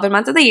first 11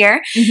 months of the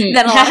year,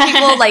 then a lot of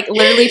people like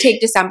literally take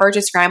December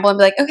to scramble and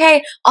be like,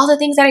 okay, all the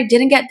things that I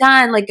didn't get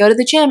done, like go to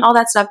the gym, all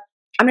that stuff.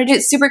 I'm going to do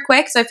it super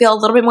quick so I feel a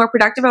little bit more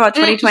productive about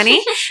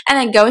 2020 and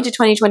then go into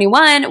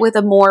 2021 with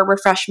a more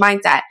refreshed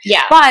mindset.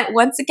 Yeah. But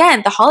once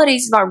again, the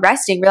holidays is about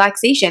resting,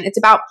 relaxation. It's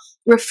about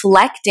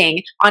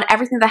reflecting on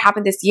everything that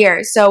happened this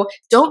year. So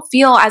don't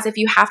feel as if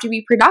you have to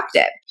be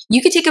productive.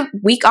 You could take a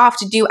week off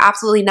to do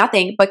absolutely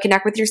nothing but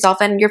connect with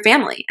yourself and your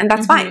family, and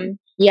that's fine.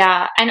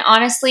 Yeah. And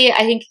honestly,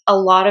 I think a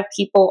lot of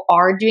people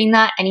are doing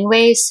that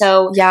anyway.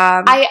 So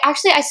yeah,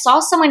 I saw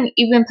someone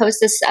even post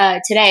this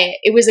today.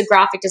 It was a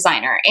graphic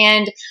designer.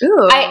 And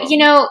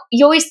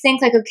you always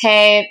think like,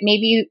 okay,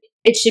 maybe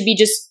it should be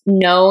just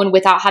known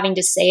without having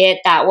to say it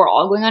that we're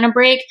all going on a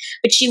break.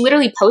 But she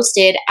literally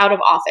posted out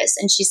of office,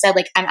 and she said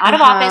like, I'm out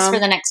of office for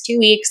the next 2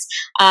 weeks.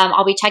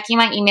 I'll be checking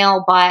my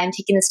email, but I'm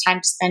taking this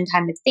time to spend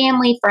time with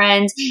family,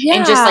 friends,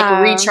 and just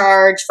like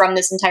recharge from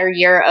this entire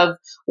year of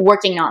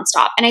working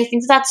nonstop. And I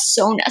think that's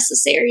so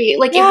necessary.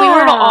 Like if we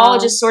were to all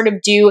just sort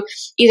of do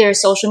either a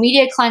social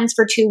media cleanse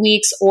for 2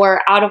 weeks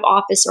or out of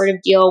office sort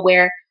of deal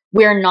where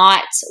we're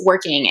not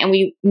working and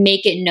we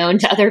make it known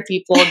to other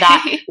people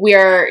that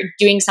we're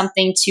doing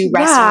something to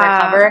rest and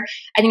recover.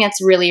 I think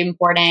that's really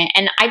important.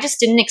 And I just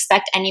didn't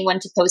expect anyone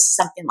to post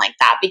something like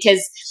that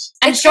because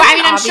I'm sure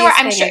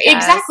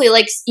exactly.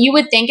 Like you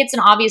would think it's an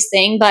obvious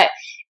thing, but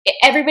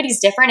everybody's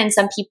different. And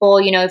some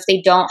people, you know, if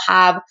they don't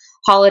have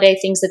holiday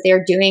things that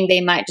they're doing,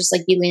 they might just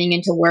like be leaning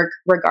into work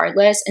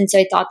regardless. And so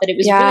I thought that it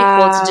was really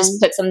cool to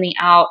just put something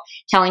out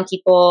telling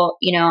people,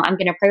 you know, I'm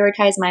going to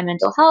prioritize my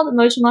mental health,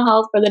 emotional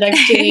health for the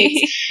next 2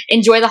 weeks,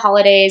 enjoy the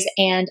holidays,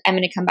 and I'm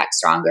going to come back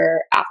stronger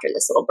after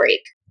this little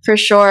break. For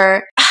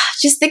sure.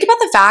 Just think about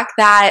the fact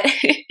that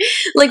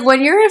like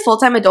when you're a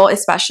full-time adult,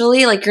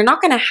 especially, like you're not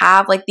going to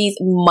have like these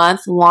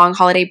month-long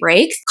holiday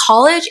breaks.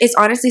 College is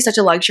honestly such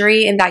a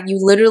luxury in that you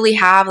literally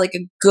have like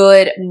a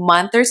good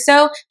month or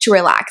so to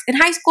relax. In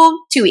high school,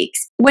 2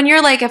 weeks. When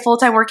you're like a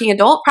full-time working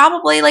adult,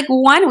 probably like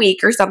 1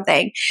 week or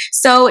something.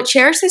 So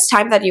cherish this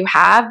time that you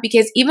have,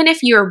 because even if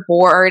you're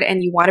bored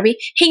and you want to be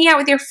hanging out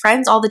with your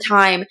friends all the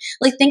time,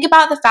 like think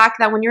about the fact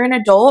that when you're an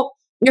adult,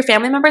 your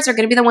family members are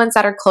going to be the ones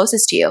that are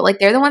closest to you. Like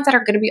they're the ones that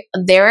are going to be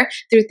there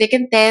through thick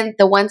and thin,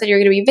 the ones that you're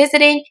going to be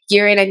visiting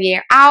year in and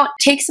year out.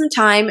 Take some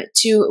time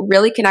to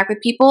really connect with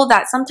people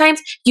that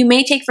sometimes you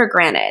may take for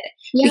granted.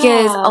 Yeah.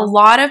 Because a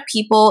lot of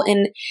people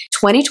in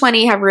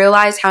 2020 have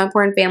realized how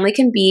important family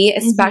can be,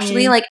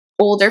 especially like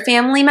older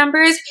family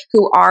members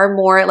who are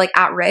more like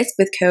at risk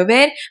with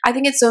COVID. I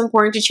think it's so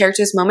important to cherish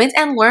those moments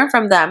and learn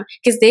from them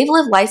because they've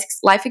lived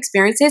life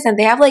experiences and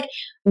they have like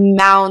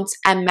mounds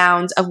and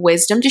mounds of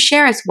wisdom to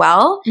share as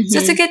well. So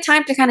it's a good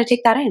time to kind of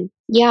take that in.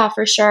 Yeah,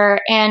 for sure.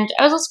 And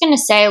I was also going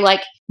to say,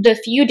 like, the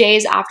few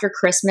days after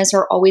Christmas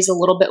are always a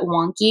little bit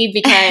wonky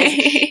because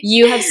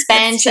you have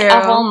spent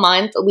a whole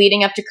month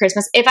leading up to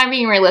Christmas. If I'm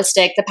being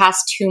realistic, the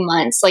past 2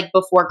 months, like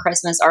before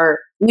Christmas, are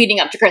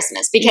leading up to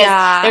Christmas because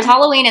there's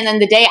Halloween, and then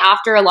the day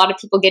after, a lot of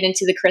people get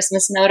into the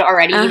Christmas mode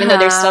already, even though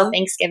there's still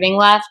Thanksgiving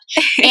left.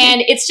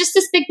 And it's just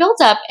this big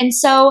buildup. And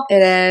so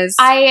it is.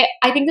 I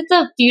think that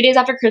the few days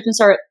after Christmas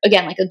are,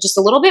 again, like just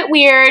a little bit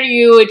weird.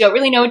 You don't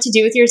really know what to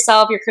do with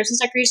yourself. Your Christmas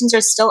decorations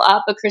are still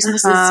up, but Christmas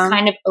is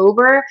kind of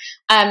over.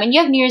 And you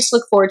have New Year's to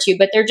look forward to,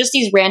 but they're just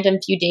these random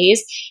few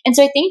days. And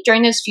so I think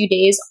during those few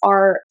days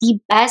are the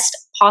best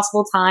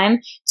possible time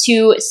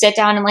to sit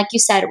down and, like you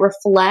said,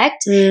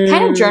 reflect,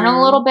 kind of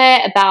journal a little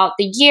bit about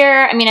the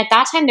year. I mean, at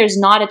that time, there's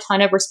not a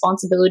ton of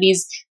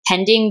responsibilities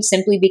pending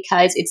simply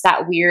because it's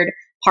that weird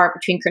part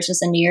between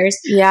Christmas and New Year's.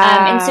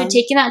 And so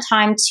taking that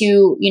time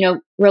to, you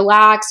know,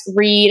 relax,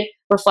 read,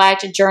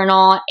 reflect,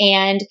 journal,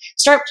 and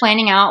start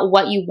planning out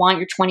what you want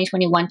your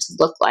 2021 to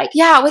look like.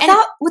 Yeah,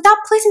 without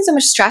placing so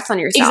much stress on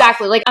yourself.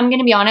 Exactly. Like, I'm going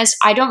to be honest,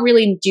 I don't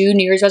really do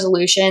New Year's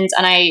resolutions,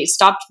 and I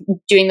stopped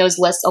doing those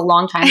lists a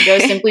long time ago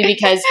simply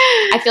because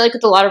I feel like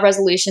with a lot of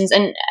resolutions,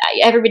 and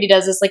everybody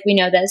does this, like we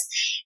know this,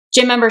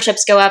 gym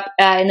memberships go up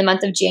in the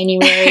month of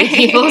January.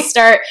 People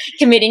start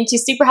committing to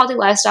super healthy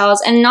lifestyles.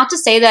 And not to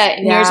say that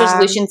New Year's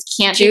resolutions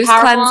can't be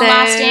powerful and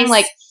lasting.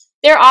 Like,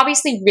 they're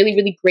obviously really,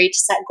 really great to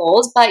set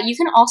goals, but you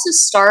can also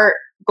start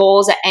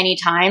goals at any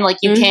time. Like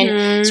you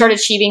can start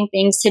achieving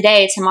things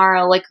today,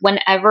 tomorrow, like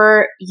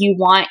whenever you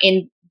want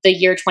in the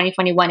year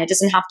 2021. It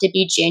doesn't have to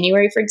be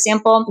January, for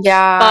example.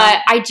 Yeah.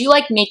 But I do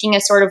like making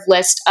a sort of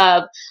list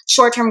of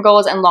short-term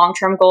goals and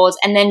long-term goals,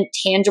 and then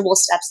tangible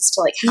steps as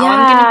to like how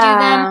I'm going to do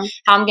them,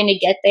 how I'm going to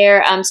get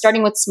there,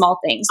 starting with small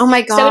things. Oh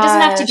my god! So it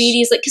doesn't have to be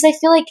these, like, because I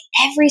feel like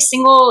every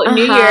single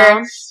New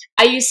Year,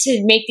 I used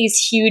to make these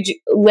huge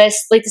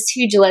lists, like this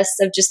huge list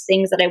of just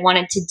things that I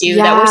wanted to do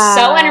that were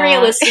so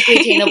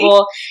unrealistically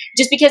attainable,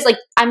 just because like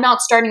I'm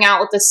not starting out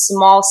with the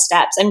small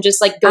steps. I'm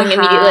just like going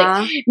immediately,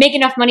 like make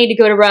enough money to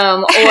go to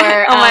Rome, or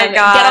get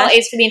all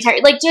A's for the entire,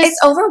 like just. It's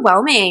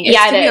overwhelming. It's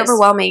it is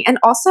overwhelming. And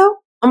also,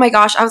 oh my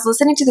gosh, I was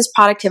listening to this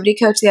productivity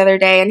coach the other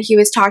day, and he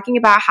was talking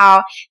about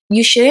how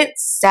you shouldn't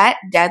set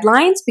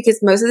deadlines because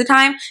most of the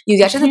time you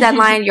get to the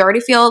deadline, you already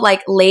feel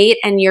like late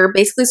and you're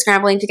basically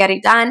scrambling to get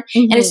it done,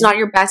 and it's not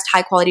your best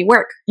high quality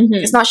work.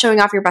 It's not showing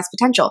off your best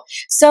potential.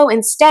 So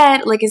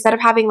instead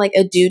of having like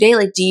a due date,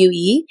 like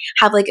DUE,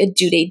 have like a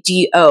due date,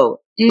 DO.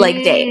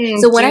 Like day.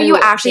 So when are you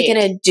actually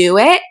going to do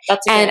it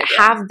and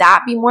have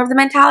that be more of the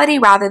mentality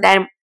rather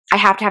than I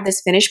have to have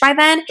this finished by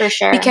then? For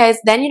sure. Because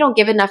then you don't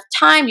give enough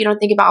time. You don't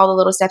think about all the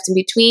little steps in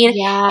between.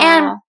 Yeah.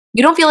 And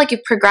you don't feel like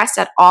you've progressed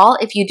at all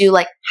if you do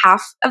like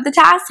half of the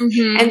task.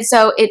 And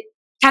so it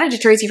kind of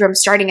deters you from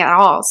starting at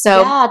all.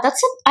 So yeah,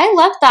 I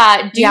love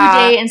that due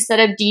day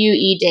instead of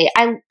DUE day.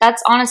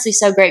 That's honestly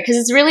so great because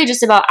it's really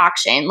just about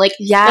action. Like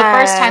the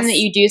first time that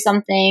you do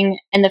something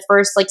and the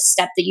first like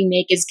step that you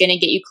make is going to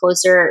get you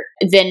closer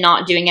than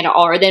not doing it at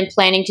all, or than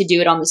planning to do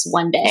it on this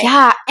one day.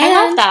 Yeah, I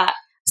love that.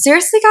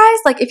 Seriously, guys,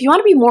 like if you want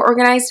to be more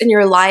organized in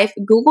your life,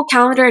 Google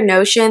Calendar and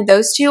Notion,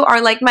 those two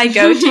are like my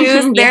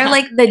go-tos. They're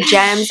like the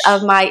gems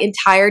of my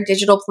entire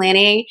digital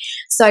planning.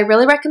 So I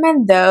really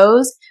recommend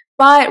those.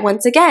 But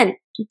once again,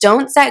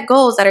 don't set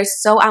goals that are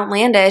so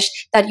outlandish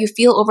that you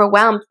feel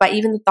overwhelmed by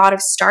even the thought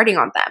of starting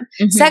on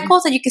them. Set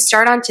goals that you can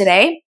start on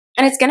today.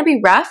 And it's going to be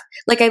rough.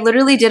 Like I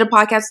literally did a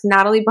podcast with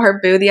Natalie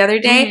Barbu the other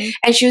day,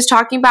 and she was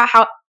talking about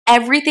how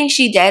everything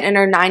she did in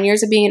her 9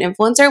 years of being an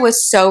influencer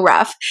was so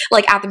rough,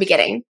 like at the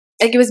beginning.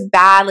 Like it was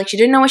bad, like she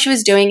didn't know what she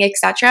was doing,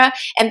 etc.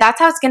 And that's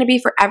how it's going to be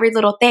for every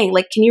little thing.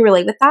 Like, can you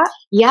relate with that?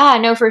 Yeah,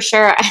 no, for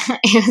sure.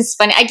 It's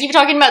funny. I keep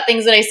talking about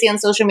things that I see on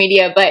social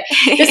media, but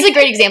this is a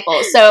great example.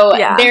 So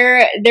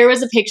there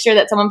was a picture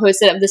that someone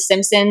posted of The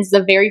Simpsons,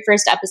 the very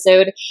first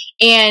episode.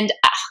 And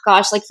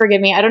gosh, like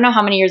forgive me, I don't know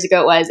how many years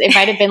ago it was. It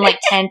might have been like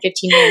 10,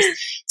 15 years.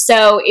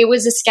 So it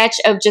was a sketch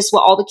of just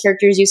what all the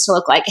characters used to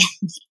look like.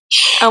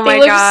 Oh my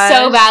god. They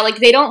look so bad. Like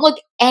they don't look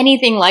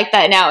anything like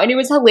that now. And it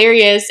was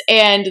hilarious.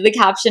 And the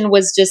caption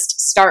was just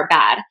start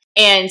bad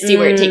and see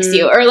where it takes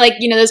you. Or like,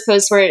 you know, those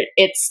posts where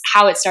it's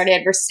how it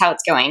started versus how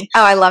it's going.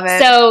 Oh, I love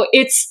it. So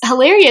it's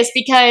hilarious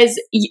because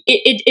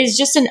it is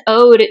just an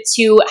ode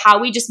to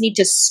how we just need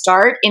to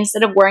start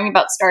instead of worrying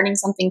about starting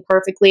something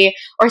perfectly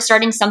or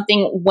starting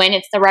something when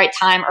it's the right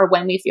time or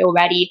when we feel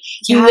ready.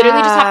 You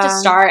literally just have to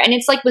start. And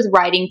it's like with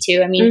writing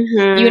too. I mean,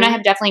 you and I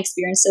have definitely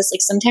experienced this.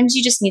 Like sometimes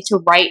you just need to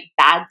write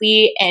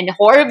badly and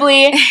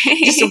horribly,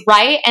 just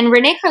write. And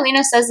Renee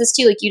Carlino says this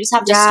too. Like you just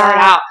have to start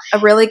out. A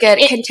really good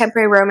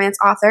contemporary romance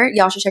author.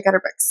 Y'all should check out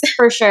her books.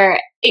 For sure.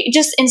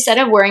 Just instead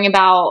of worrying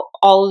about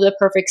all of the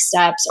perfect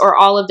steps or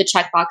all of the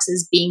check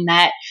boxes being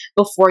met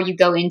before you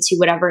go into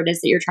whatever it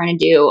is that you're trying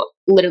to do,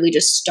 literally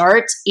just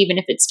start, even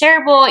if it's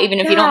terrible, even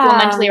if you don't feel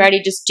mentally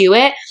ready, just do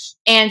it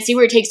and see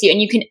where it takes you. And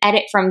you can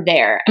edit from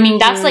there. I mean,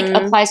 that's like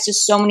applies to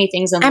so many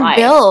things in life.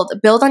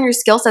 And build on your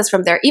skill sets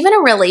from there. Even a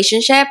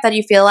relationship that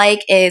you feel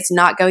like is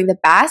not going the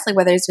best, like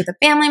whether it's with a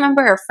family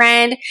member or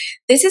friend,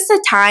 this is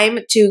the time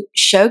to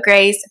show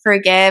grace,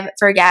 forgive,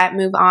 forget,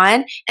 move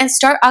on, and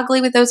start ugly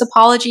with those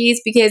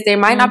apologies because they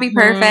might not be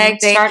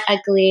perfect. Start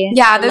ugly.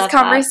 Yeah, those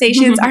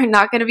conversations are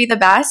not going to be the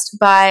best,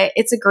 but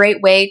it's a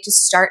great way to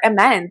start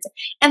amends.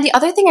 And the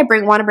other thing I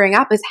want to bring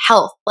up is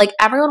health. Like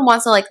everyone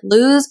wants to like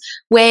lose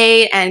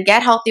weight and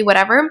get healthy,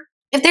 whatever.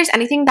 If there's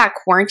anything that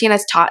quarantine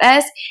has taught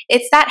us,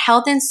 it's that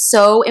health is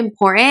so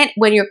important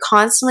when you're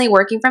constantly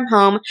working from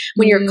home,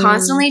 when you're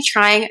constantly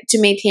trying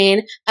to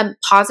maintain a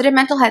positive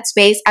mental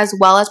headspace as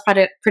well as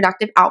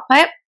productive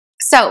output.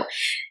 So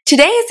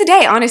today is the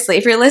day, honestly,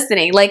 if you're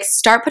listening, like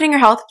start putting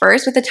your health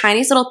first with the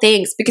tiniest little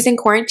things, because in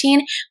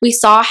quarantine, we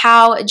saw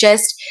how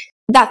just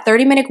that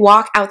 30-minute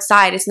walk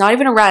outside, it's not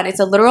even a run, it's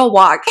a literal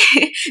walk,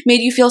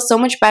 made you feel so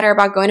much better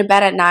about going to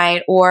bed at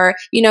night, or,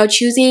 you know,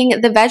 choosing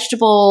the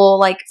vegetable,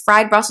 like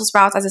fried Brussels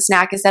sprouts as a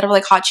snack instead of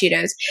like hot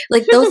Cheetos.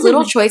 Like those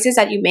little choices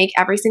that you make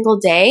every single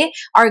day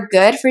are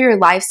good for your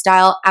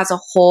lifestyle as a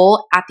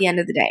whole at the end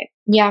of the day.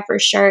 Yeah, for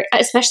sure.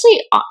 Especially,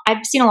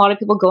 I've seen a lot of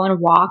people go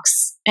on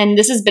walks, and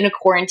this has been a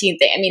quarantine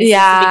thing. I mean,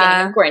 since the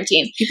beginning of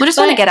quarantine. People just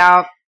want to get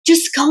out.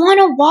 just go on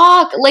a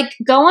walk. Like,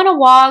 go on a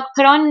walk,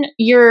 put on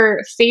your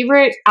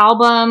favorite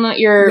album,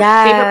 your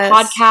favorite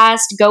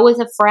podcast, go with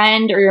a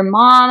friend or your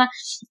mom,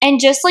 and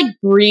just like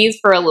breathe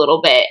for a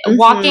little bit.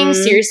 Walking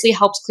seriously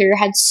helps clear your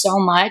head so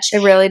much.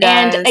 It really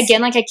does. And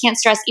again, like, I can't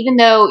stress, even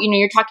though, you know,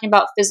 you're talking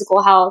about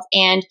physical health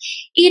and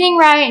eating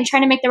right and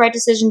trying to make the right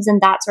decisions in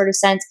that sort of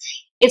sense,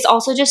 it's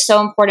also just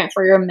so important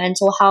for your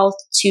mental health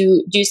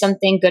to do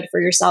something good for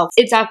yourself.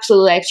 It's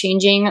absolutely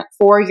life-changing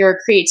for your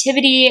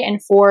creativity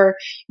and for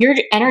your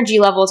energy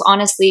levels,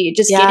 honestly,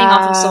 just getting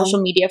off of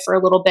social media for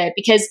a little bit,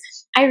 because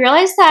I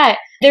realized that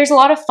there's a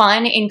lot of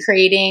fun in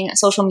creating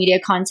social media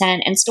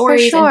content and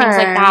stories and things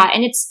like that.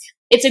 And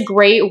it's a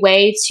great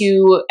way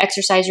to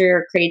exercise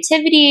your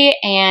creativity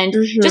and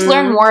just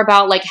learn more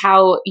about like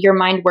how your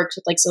mind works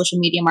with like social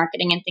media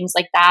marketing and things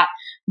like that.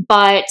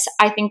 But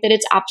I think that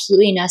it's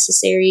absolutely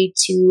necessary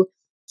to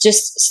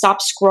just stop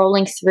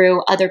scrolling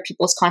through other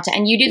people's content.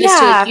 And you do this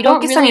too. Like, you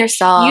focus on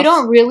yourself. You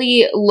don't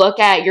really look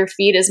at your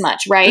feed as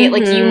much, right?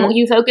 Like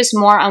you focus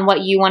more on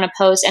what you want to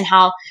post and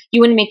how you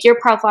want to make your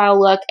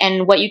profile look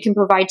and what you can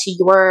provide to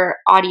your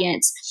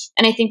audience.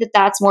 And I think that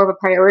that's more of a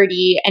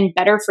priority and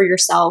better for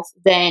yourself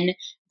than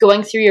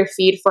going through your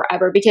feed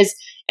forever. Because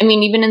I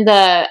mean, even in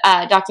the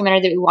documentary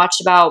that we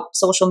watched about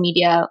social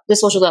media, The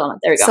Social Dilemma,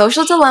 there we go.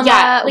 Social Dilemma,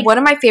 yeah, like, one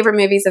of my favorite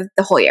movies of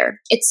the whole year.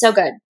 It's so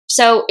good.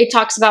 So it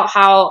talks about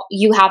how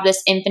you have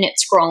this infinite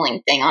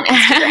scrolling thing on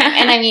Instagram.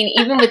 And I mean,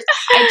 even with,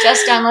 I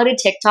just downloaded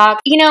TikTok.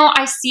 You know,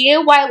 I see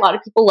why a lot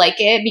of people like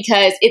it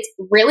because it's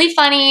really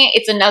funny.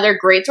 It's another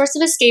great source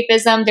of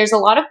escapism. There's a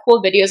lot of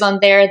cool videos on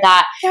there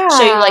that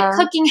show you like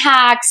cooking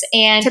hacks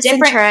and tips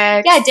different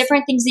and tricks.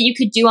 Different things that you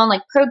could do on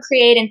like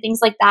Procreate and things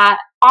like that.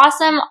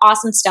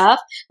 Awesome stuff.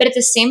 But at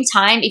the same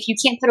time, if you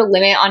can't put a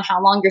limit on how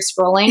long you're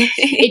scrolling,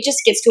 it just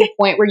gets to a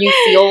point where you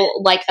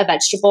feel like a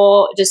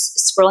vegetable just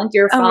scrolling through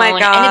your phone and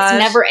it's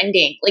never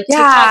ending. Like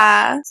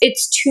TikTok,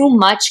 it's too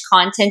much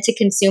content to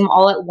consume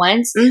all at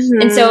once.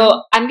 And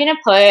so I'm going to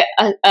put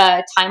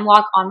a time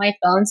lock on my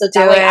phone so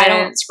that way I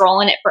don't scroll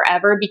in it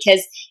forever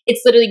because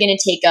it's literally going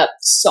to take up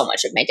so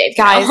much of my day.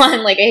 Guys,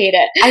 like I hate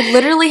it. I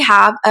literally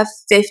have a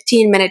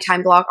 15-minute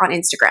time block on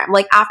Instagram.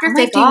 Like after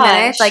 15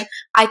 minutes, like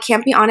I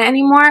can't be on it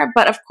anymore.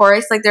 But of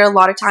course, like there are a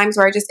lot of times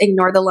where I just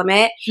ignore the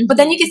limit. But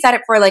then you can set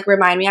it for like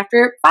remind me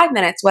after 5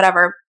 minutes,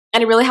 whatever.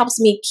 And it really helps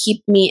me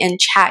keep me in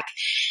check.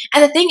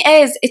 And the thing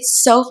is,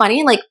 it's so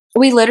funny. Like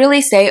we literally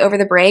say over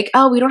the break,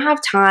 oh, we don't have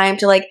time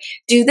to like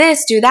do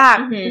this, do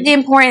that. The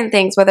important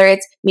things, whether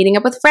it's meeting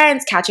up with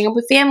friends, catching up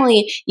with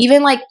family,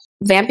 even like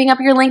vamping up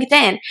your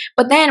LinkedIn.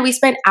 But then we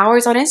spend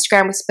hours on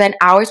Instagram. We spend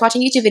hours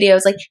watching YouTube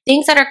videos, like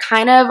things that are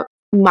kind of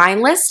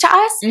mindless to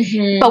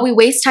us, but we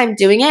waste time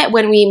doing it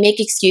when we make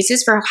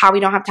excuses for how we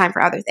don't have time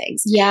for other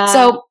things.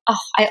 So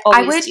I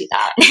always do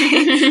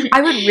that.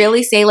 I would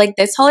really say like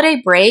this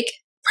holiday break,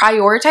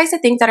 prioritize the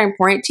things that are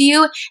important to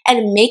you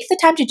and make the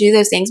time to do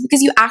those things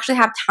because you actually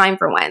have time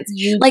for ones.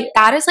 Like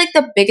that is like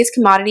the biggest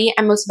commodity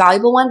and most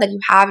valuable one that you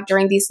have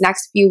during these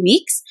next few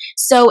weeks.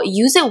 So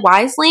use it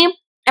wisely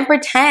and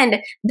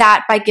pretend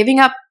that by giving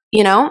up,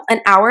 you know,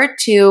 an hour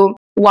to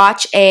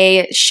watch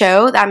a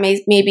show that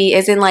maybe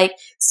isn't like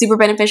super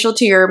beneficial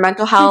to your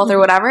mental health or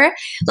whatever,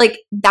 like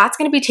that's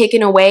going to be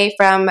taken away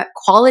from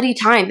quality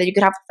time that you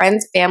could have with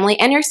friends, family,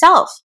 and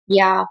yourself.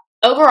 Yeah.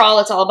 Overall,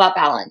 it's all about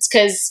balance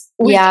because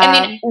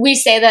I mean, we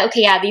say that,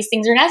 okay, yeah, these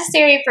things are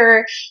necessary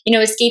for, you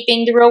know,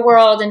 escaping the real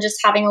world and just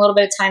having a little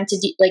bit of time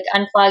to like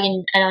unplug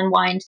and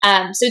unwind.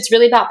 So it's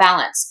really about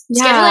balance.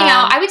 Scheduling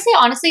out, I would say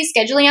honestly,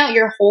 scheduling out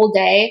your whole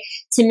day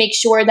to make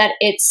sure that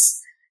it's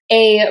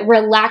a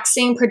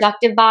relaxing,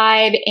 productive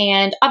vibe.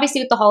 And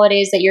obviously with the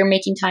holidays that you're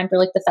making time for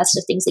like the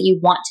festive things that you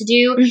want to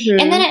do.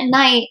 And then at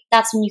night,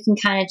 that's when you can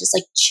kind of just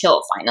like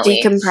chill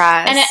finally.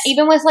 Decompress. And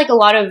even with like a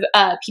lot of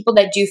people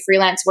that do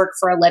freelance work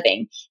for a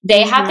living,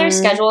 they have their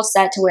schedule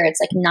set to where it's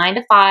like 9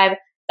 to 5.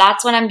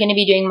 That's when I'm going to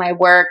be doing my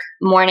work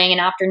morning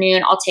and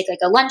afternoon. I'll take like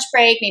a lunch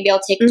break. Maybe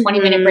I'll take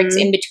 20-minute breaks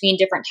in between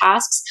different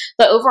tasks.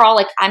 But overall,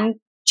 like I'm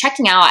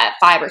checking out at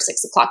 5 or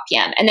 6 o'clock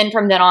p.m. And then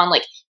from then on,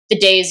 like the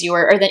day is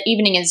yours or the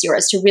evening is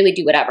yours to really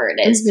do whatever it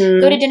is.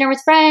 Go to dinner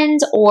with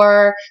friends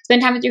or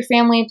spend time with your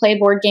family, play a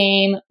board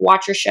game,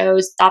 watch your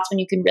shows. That's when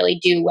you can really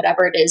do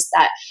whatever it is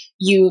that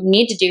you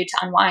need to do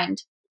to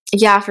unwind.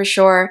 Yeah, for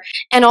sure.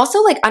 And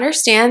also like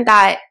understand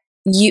that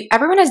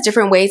everyone has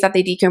different ways that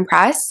they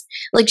decompress.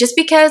 Like just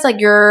because like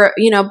your,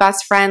 you know,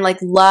 best friend like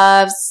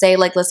loves say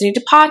like listening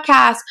to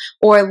podcasts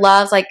or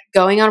loves like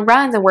going on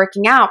runs and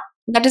working out,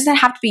 that doesn't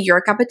have to be your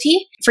cup of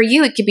tea. For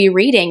you, it could be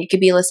reading. It could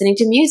be listening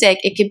to music.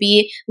 It could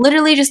be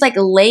literally just like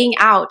laying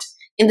out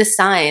in the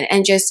sun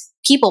and just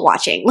people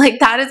watching. Like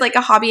that is like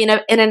a hobby in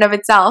and of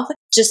itself.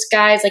 Just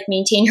guys, like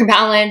maintain your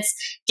balance.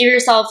 Give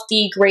yourself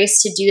the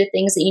grace to do the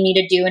things that you need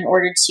to do in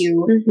order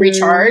to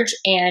recharge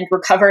and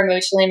recover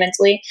emotionally and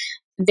mentally.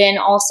 Then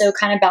also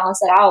kind of balance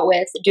that out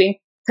with doing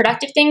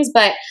productive things.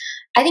 But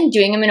I think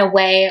doing them in a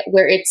way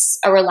where it's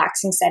a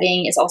relaxing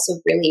setting is also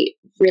really,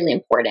 really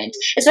important.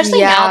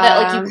 Especially now that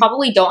like you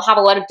probably don't have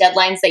a lot of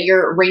deadlines that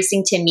you're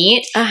racing to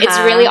meet. It's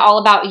really all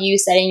about you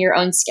setting your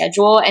own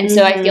schedule. And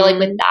so I feel like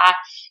with that,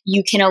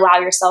 you can allow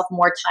yourself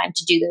more time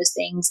to do those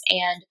things.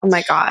 And oh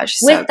my gosh,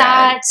 with so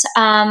that,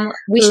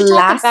 we should talk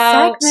Last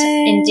about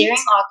segment. endearing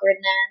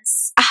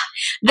awkwardness.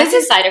 This I'm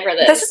is excited for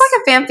this. This is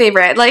like a fan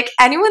favorite. Like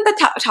anyone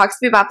that talks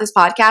to me about this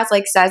podcast,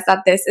 like says that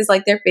this is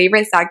like their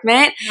favorite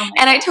segment,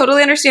 and I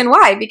totally understand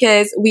why,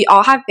 because we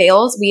all have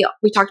fails.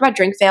 We talked about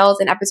drink fails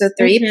in episode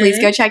 3. Please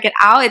go check it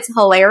out. It's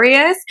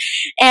hilarious,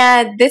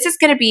 and this is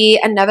going to be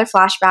another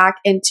flashback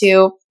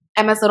into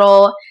Emma's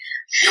little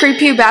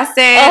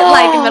prepubescent,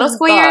 like middle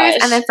school years,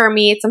 and then for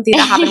me, it's something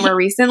that happened more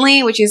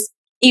recently, which is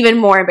even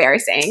more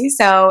embarrassing.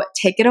 So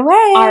take it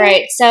away. All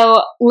right.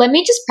 So let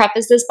me just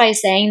preface this by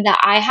saying that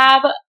I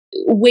have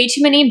way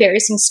too many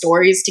embarrassing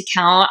stories to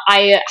count.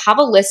 I have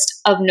a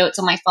list of notes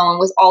on my phone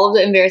with all of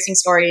the embarrassing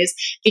stories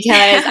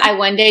because I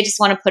one day just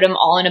want to put them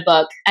all in a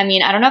book. I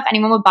mean, I don't know if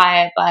anyone would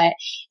buy it, but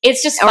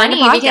it's just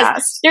funny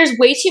because there's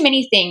way too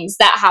many things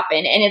that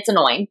happen and it's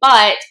annoying.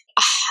 But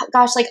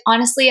gosh, like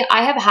honestly,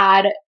 I have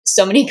had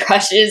so many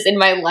crushes in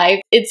my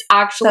life. It's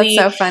actually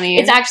that's so funny.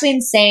 It's actually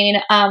insane.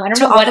 I don't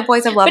know all what the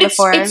boys I've loved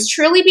before. It's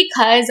truly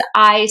because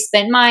I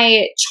spent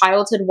my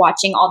childhood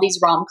watching all these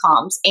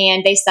rom-coms,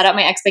 and they set up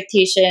my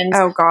expectations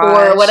for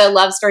what a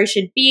love story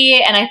should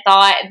be. And I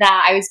thought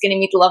that I was going to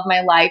meet the love of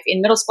my life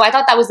in middle school. I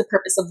thought that was the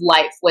purpose of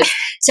life, was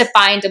to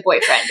find a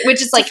boyfriend,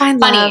 which is like funny.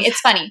 Love.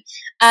 It's funny.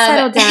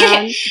 Settle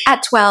down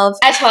at 12.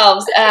 At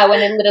 12,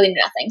 when I literally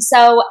knew nothing.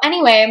 So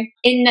anyway,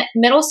 in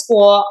middle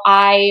school,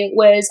 I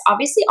was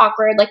obviously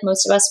awkward, like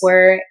most of us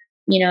were.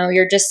 You know,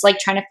 you're just like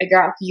trying to figure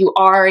out who you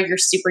are. You're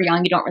super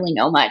young. You don't really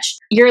know much.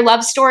 Your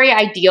love story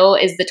ideal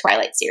is the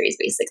Twilight series,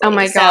 basically. Oh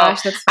my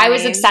gosh, that's funny. I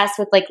was obsessed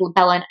with like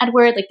Bella and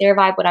Edward, like their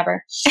vibe,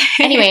 whatever.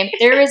 Anyway,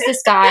 there was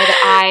this guy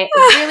that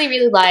I really,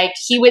 really liked.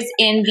 He was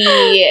in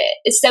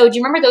so do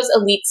you remember those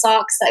elite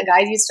socks that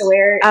guys used to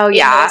wear? Oh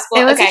yeah,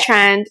 it was a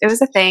trend. It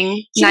was a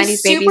thing. He 90s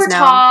was babies super know.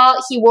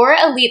 tall. He wore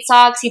elite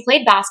socks. He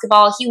played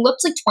basketball. He looked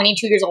like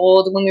 22 years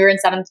old when we were in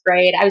 7th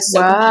grade. I was so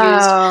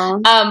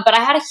confused. But I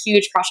had a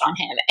huge crush on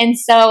him. And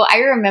so I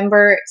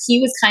remember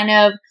he was kind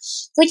of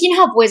like, you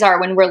know how boys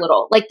are when we're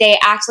little. Like they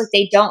act like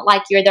they don't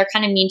like you, or they're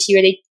kind of mean to you,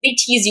 or they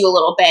tease you a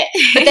little bit.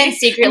 But then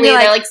secretly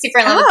they're like super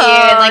in love with you.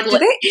 And like,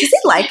 does he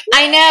like me?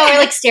 I know. Or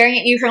like staring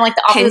at you from like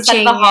the opposite side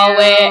of the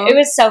hallway. It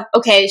was so,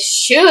 okay,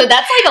 shoot,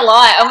 that's like a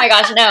lot. Oh my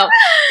gosh, no.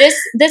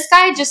 This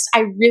guy just,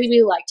 I really,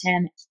 really liked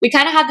him. We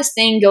kind of had this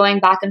thing going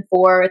back and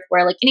forth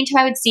where like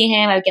anytime I would see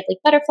him, I would get like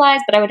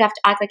butterflies, but I would have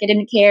to act like I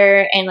didn't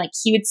care. And like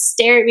he would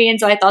stare at me. And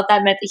so I thought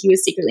that meant that he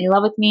was secretly in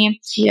love with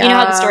me. Yeah. You know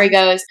how the story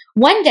goes.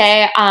 One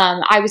day,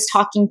 I was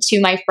talking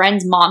to my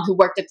friend's mom who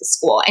worked at the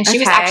school, and she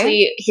was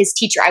actually his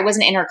teacher. I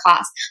wasn't in her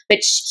class, but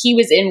he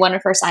was in one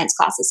of her science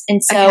classes.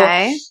 And so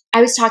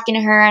I was talking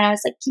to her, and I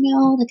was like, you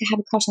know, like I have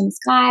a crush on this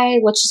guy.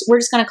 We're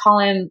just going to call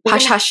him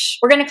Hush Hush.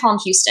 We're going to call him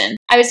Houston.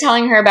 I was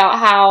telling her about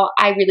how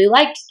I really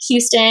liked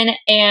Houston,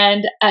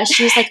 and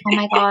she was like, oh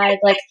my God,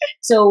 like,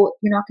 so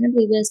you're not going to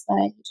believe this, but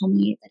he told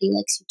me that he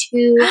likes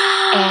you too,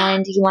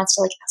 and he wants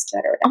to like ask you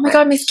out or whatever. Oh my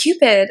God, Miss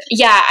Cupid.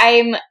 Yeah,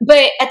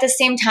 but at the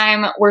same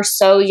time, we're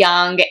so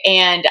young,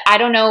 and I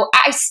don't know,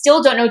 I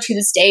still don't know to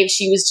this day if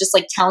she was just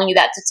like telling you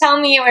that to tell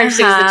me, or if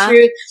it was the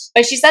truth,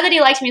 but she said that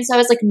he liked me, and so I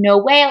was like, no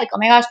way, like, oh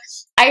my gosh.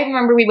 I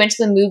remember we went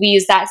to the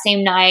movies that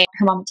same night.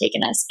 Her mom had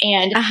taken us,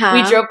 and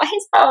we drove by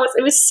his house.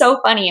 It was so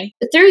funny.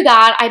 Through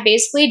that, I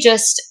basically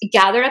just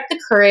gathered up the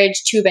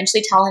courage to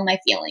eventually tell him my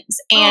feelings.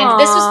 And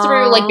this was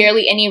through like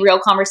barely any real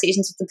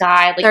conversations with the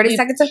guy. Like 30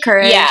 seconds of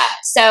courage. Yeah.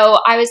 So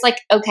I was like,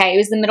 okay, it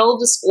was the middle of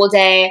the school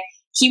day.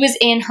 He was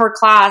in her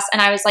class,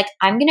 and I was like,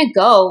 I'm going to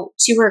go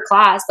to her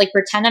class, like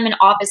pretend I'm an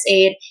office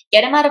aide,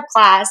 get him out of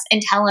class,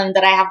 and tell him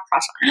that I have a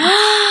crush on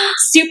him.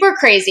 Super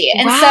crazy.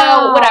 And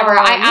so whatever.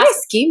 You're a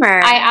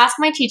schemer. I asked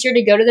my teacher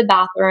to go to the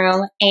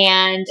bathroom,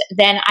 and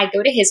then I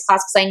go to his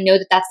class because I know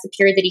that that's the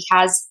period that he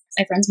has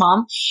my friend's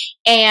mom.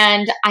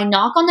 And I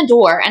knock on the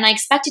door, and I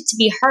expect it to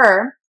be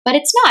her. But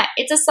it's not.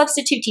 It's a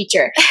substitute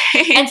teacher.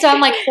 And so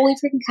I'm like, holy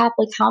freaking crap.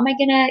 Like, how am I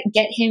going to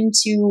get him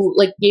to,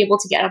 like, be able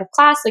to get out of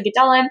class so I could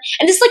tell him?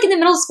 And this, like, in the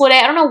middle of school day,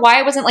 I don't know why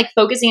I wasn't, like,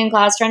 focusing in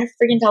class trying to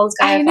freaking tell this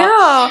guy. I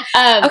know.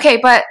 Okay,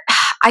 but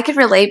I could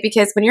relate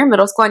because when you're in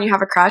middle school and you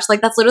have a crush, like,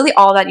 that's literally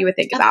all that you would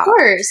think about. Of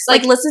course.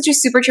 Like listen to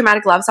super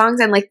traumatic love songs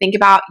and, like, think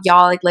about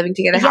y'all, like, living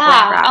together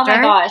happily ever after. Oh,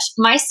 my gosh.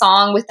 My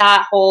song with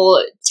that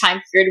whole time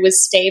period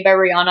was Stay by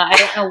Rihanna. I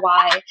don't know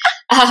why.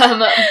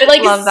 But, like,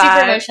 it's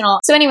super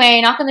emotional. So,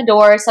 anyway, knock on the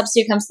door.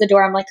 Substitute comes to the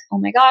door. I'm like, oh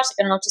my gosh, like,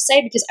 I don't know what to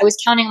say because I was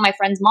counting on my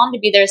friend's mom to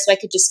be there so I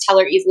could just tell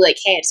her easily, like,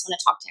 hey, I just want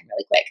to talk to him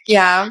really quick.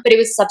 Yeah. But it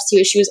was a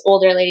substitute. She was an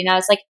older lady, and I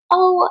was like,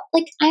 oh,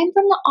 like, I'm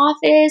from the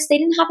office. They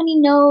didn't have any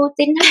notes.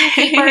 They didn't have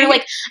any paper.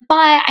 Like,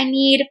 but I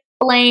need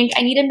blank.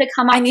 I need him to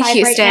come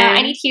outside right now.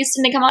 I need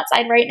Houston to come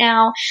outside right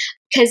now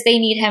because they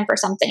need him for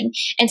something.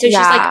 And so she's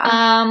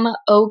like,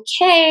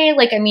 okay.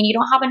 Like, I mean, you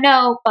don't have a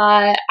note,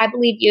 but I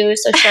believe you.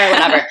 So sure,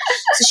 whatever.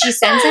 So she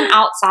sends him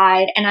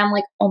outside, and I'm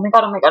like, oh my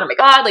God, oh my God, oh my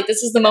God. Like,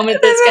 this is the moment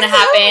that's going to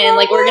happen. And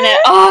like, we're going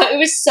to, it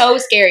was so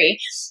scary.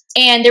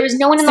 and there was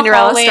no one in the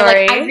Cinderella hallway.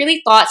 story. Like, I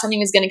really thought something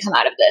was going to come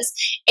out of this.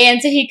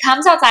 And so he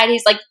comes outside.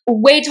 He's like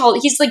way tall.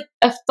 He's like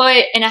 1.5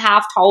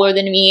 feet taller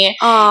than me.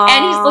 Aww.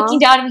 And he's looking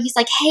down at me. He's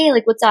like, hey,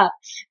 like, what's up?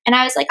 And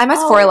I was like, I'm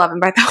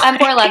 4'11", by the way. I'm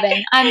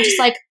 4'11". I'm just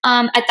like,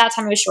 at that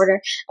time I was shorter.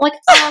 I'm like,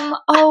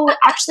 oh,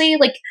 actually,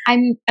 like,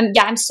 I'm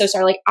so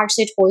sorry. Like,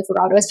 actually, I totally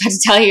forgot what I was about to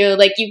tell you.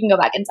 Like, you can go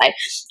back inside.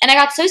 And I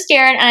got so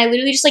scared, and I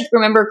literally just like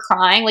remember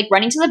crying, like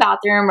running to the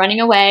bathroom,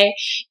 running away,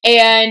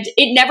 and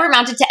it never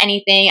amounted to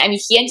anything. I mean,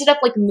 he ended up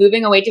like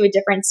moving away to a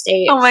different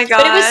state. Oh my god!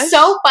 But it was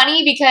so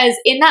funny because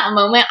in that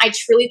moment, I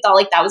truly thought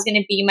like that was going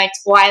to be my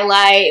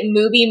Twilight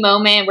movie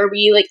moment where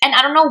we like, and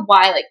I don't know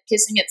why, like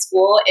kissing at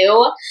school,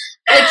 ew,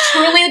 like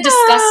truly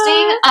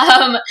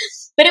disgusting.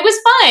 But it was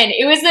fun.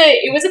 It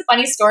was a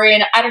funny story,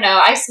 and I don't know.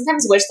 I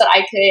sometimes wish that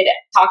I could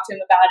talk to him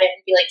about it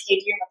and be like, "Hey,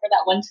 do you remember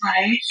that one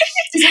time?"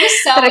 Because it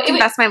was so. Did I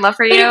confess my love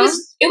for you?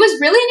 It was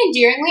really an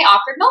endearingly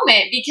awkward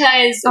moment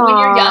because when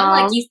you're young,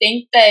 like you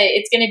think that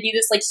it's going to be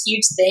this like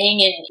huge thing,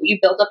 and you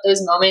build up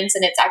those moments,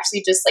 and it's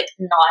actually just like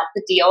not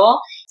the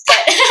deal. But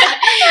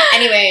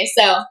anyway,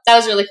 so that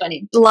was really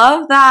funny.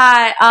 Love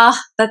that.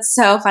 That's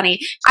so funny.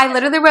 I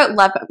literally wrote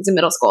love poems in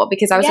middle school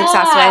because I was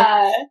obsessed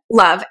with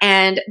love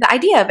and the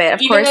idea of it.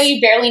 Of Even course, though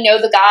you barely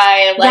know the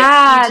guy,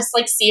 like you just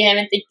like see him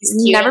and think he's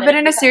cute. Never been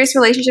in a serious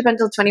relationship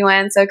until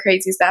 21, so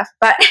crazy stuff.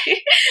 But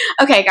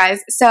okay,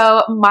 guys.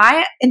 So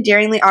my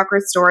endearingly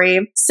awkward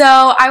story. So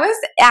I was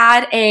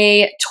at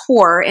a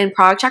tour in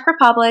Prague, Czech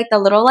Republic, the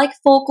little like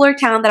folklore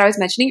town that I was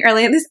mentioning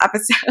earlier in this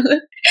episode.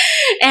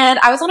 And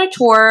I was on a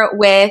tour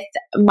with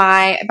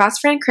my best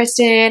friend,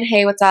 Kristen.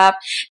 Hey, what's up?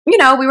 You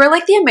know, we were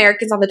like the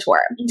Americans on the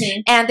tour. Mm-hmm.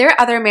 And there were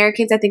other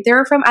Americans. I think they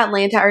were from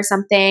Atlanta or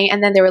something.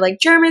 And then there were like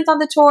Germans on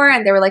the tour,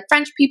 and there were like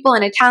French people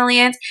and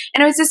Italians.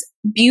 And it was this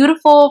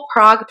beautiful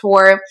Prague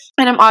tour.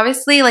 And I'm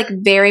obviously like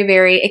very,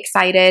 very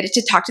excited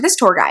to talk to this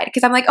tour guide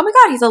because I'm like, oh my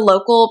God, he's a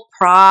local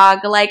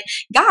Prague like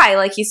guy.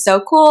 Like he's so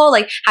cool,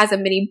 like has a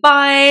mini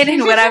bun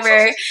and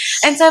whatever.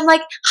 And so I'm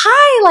like,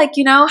 hi, like,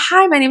 you know,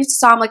 hi, my name is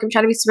Sam. Like I'm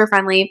trying to be super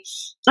friendly.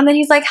 And then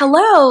he's like,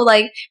 hello,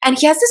 like, and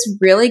he has this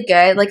really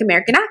good, like,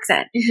 American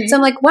accent. Mm-hmm. So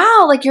I'm like,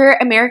 wow, like, your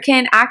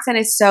American accent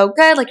is so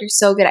good. Like, you're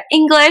so good at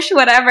English,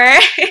 whatever.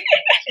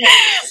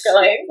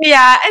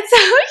 Yeah. And so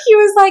he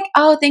was like,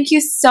 oh, thank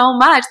you so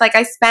much. Like,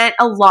 I spent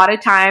a lot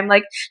of time,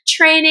 like,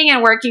 training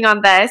and working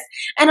on this.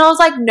 And I was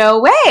like,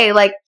 no way.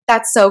 Like,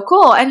 that's so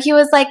cool. And he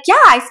was like,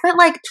 yeah, I spent,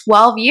 like,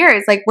 12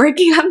 years, like,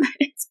 working on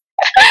this.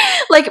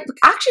 Like,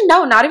 actually,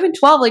 no, not even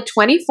 12, like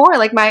 24.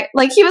 Like,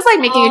 he was like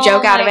making a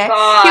joke out of it.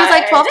 God. He was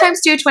like 12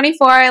 times 2,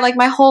 24, like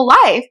my whole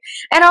life.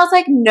 And I was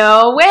like,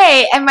 no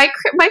way. And my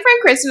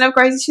friend Kristen, of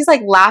course, she's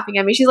like laughing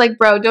at me. She's like,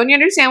 bro, don't you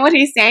understand what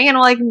he's saying? And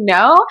I'm like,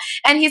 no.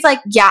 And he's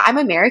like, yeah, I'm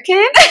American.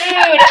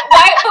 Dude,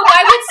 why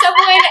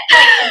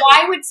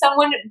would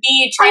someone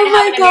be trying to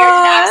have an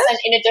American accent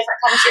in a different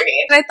country?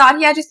 And I thought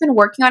he had just been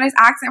working on his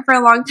accent for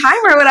a long time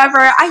or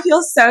whatever. I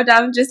feel so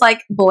dumb just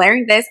like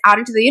blaring this out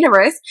into the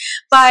universe.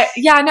 But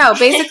yeah, no,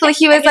 basically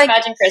he was like,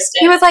 imagine Kristen.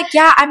 He was like,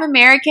 yeah, I'm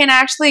American. I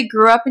actually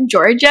grew up in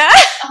Georgia.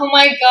 Oh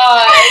my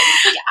God.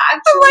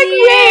 I'm like,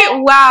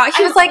 wait, wow.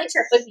 He was like,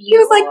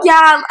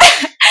 yeah,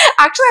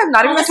 actually, I'm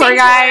not even a tour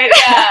guide.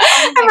 Yeah.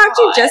 Oh I'm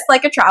actually just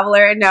like a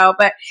traveler. No,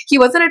 but he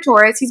wasn't a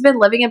tourist. He's been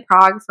living in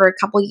Prague for a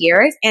couple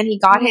years, and he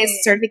got his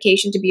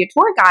certification to be a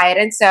tour guide.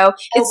 And so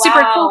it's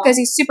super cool because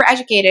he's super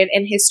educated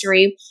in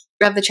history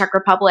of the Czech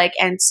Republic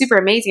and super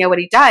amazing at what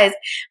he does.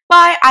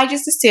 But I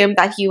just assumed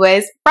that he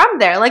was from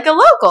there, like a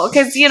local,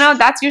 because, you know,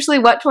 that's usually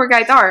what tour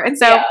guides are. And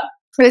so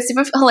it was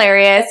super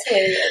hilarious. That's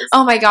hilarious.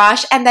 Oh my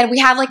gosh. And then we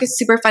had like a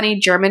super funny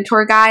German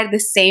tour guide the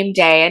same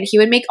day, and he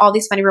would make all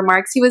these funny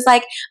remarks. He was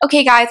like,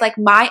 okay guys, like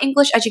my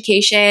English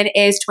education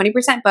is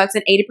 20% books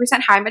and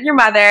 80% How I Met Your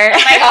Mother.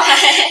 Oh my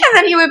God. And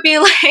then he would be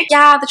like,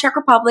 yeah, the Czech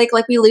Republic,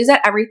 like we lose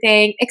at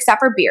everything except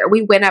for beer.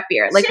 We win at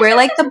beer. Like we're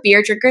like the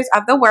beer drinkers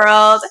of the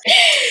world.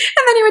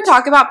 And then he would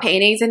talk about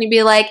paintings, and he'd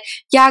be like,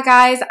 yeah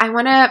guys, I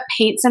want to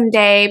paint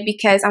someday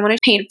because I want to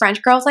paint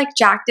French girls like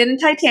Jack did in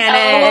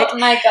Titanic. Oh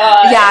my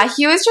God. Yeah,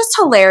 he was just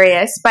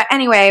hilarious. But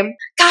anyway,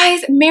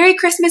 guys, Merry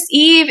Christmas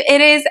Eve.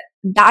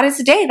 That is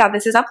the day that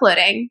this is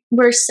uploading.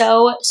 We're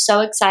so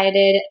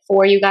excited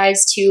for you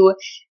guys to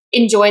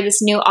enjoy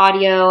this new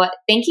audio.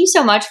 Thank you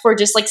so much for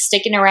just like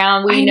sticking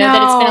around. We know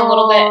that it's been a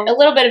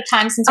little bit of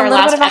time since our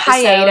last episode,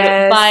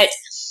 hiatus. But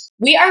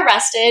we are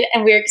rested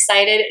and we're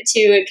excited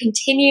to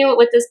continue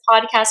with this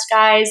podcast,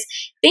 guys.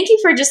 Thank you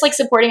for just like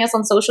supporting us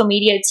on social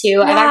media too.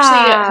 Yeah. I've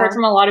actually heard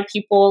from a lot of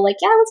people like,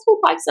 yeah, let's do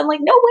a podcast. I'm like,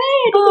 no way.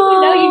 I didn't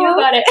even know you knew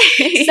about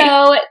it.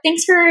 So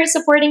thanks for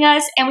supporting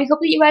us. And we hope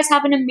that you guys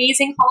have an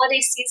amazing holiday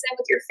season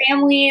with your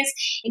families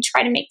and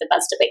try to make the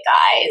best of it,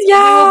 guys.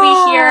 Yeah. We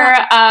will be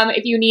here.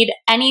 If you need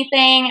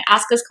anything,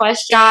 ask us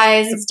questions,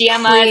 guys,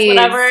 DM us,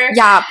 whatever.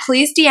 Yeah,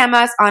 please DM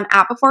us on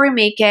 @Before We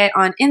Make It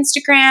on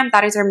Instagram.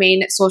 That is our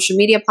main social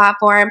media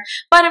platform.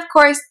 But of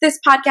course, this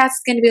podcast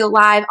is going to be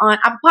live on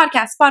Apple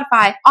Podcasts,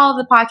 Spotify, all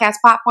the podcast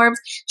platforms.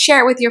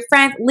 Share it with your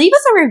friends. Leave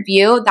us a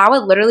review. That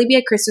would literally be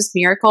a Christmas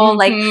miracle.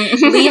 Like,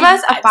 leave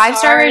us a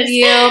 5-star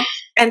review.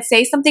 and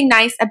say something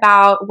nice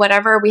about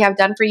whatever we have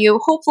done for you,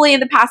 hopefully in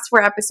the past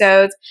 4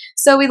 episodes.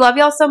 So we love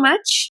y'all so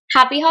much.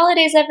 Happy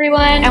holidays,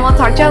 everyone. And we'll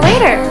talk to y'all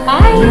later.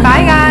 Bye.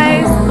 Bye,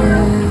 guys.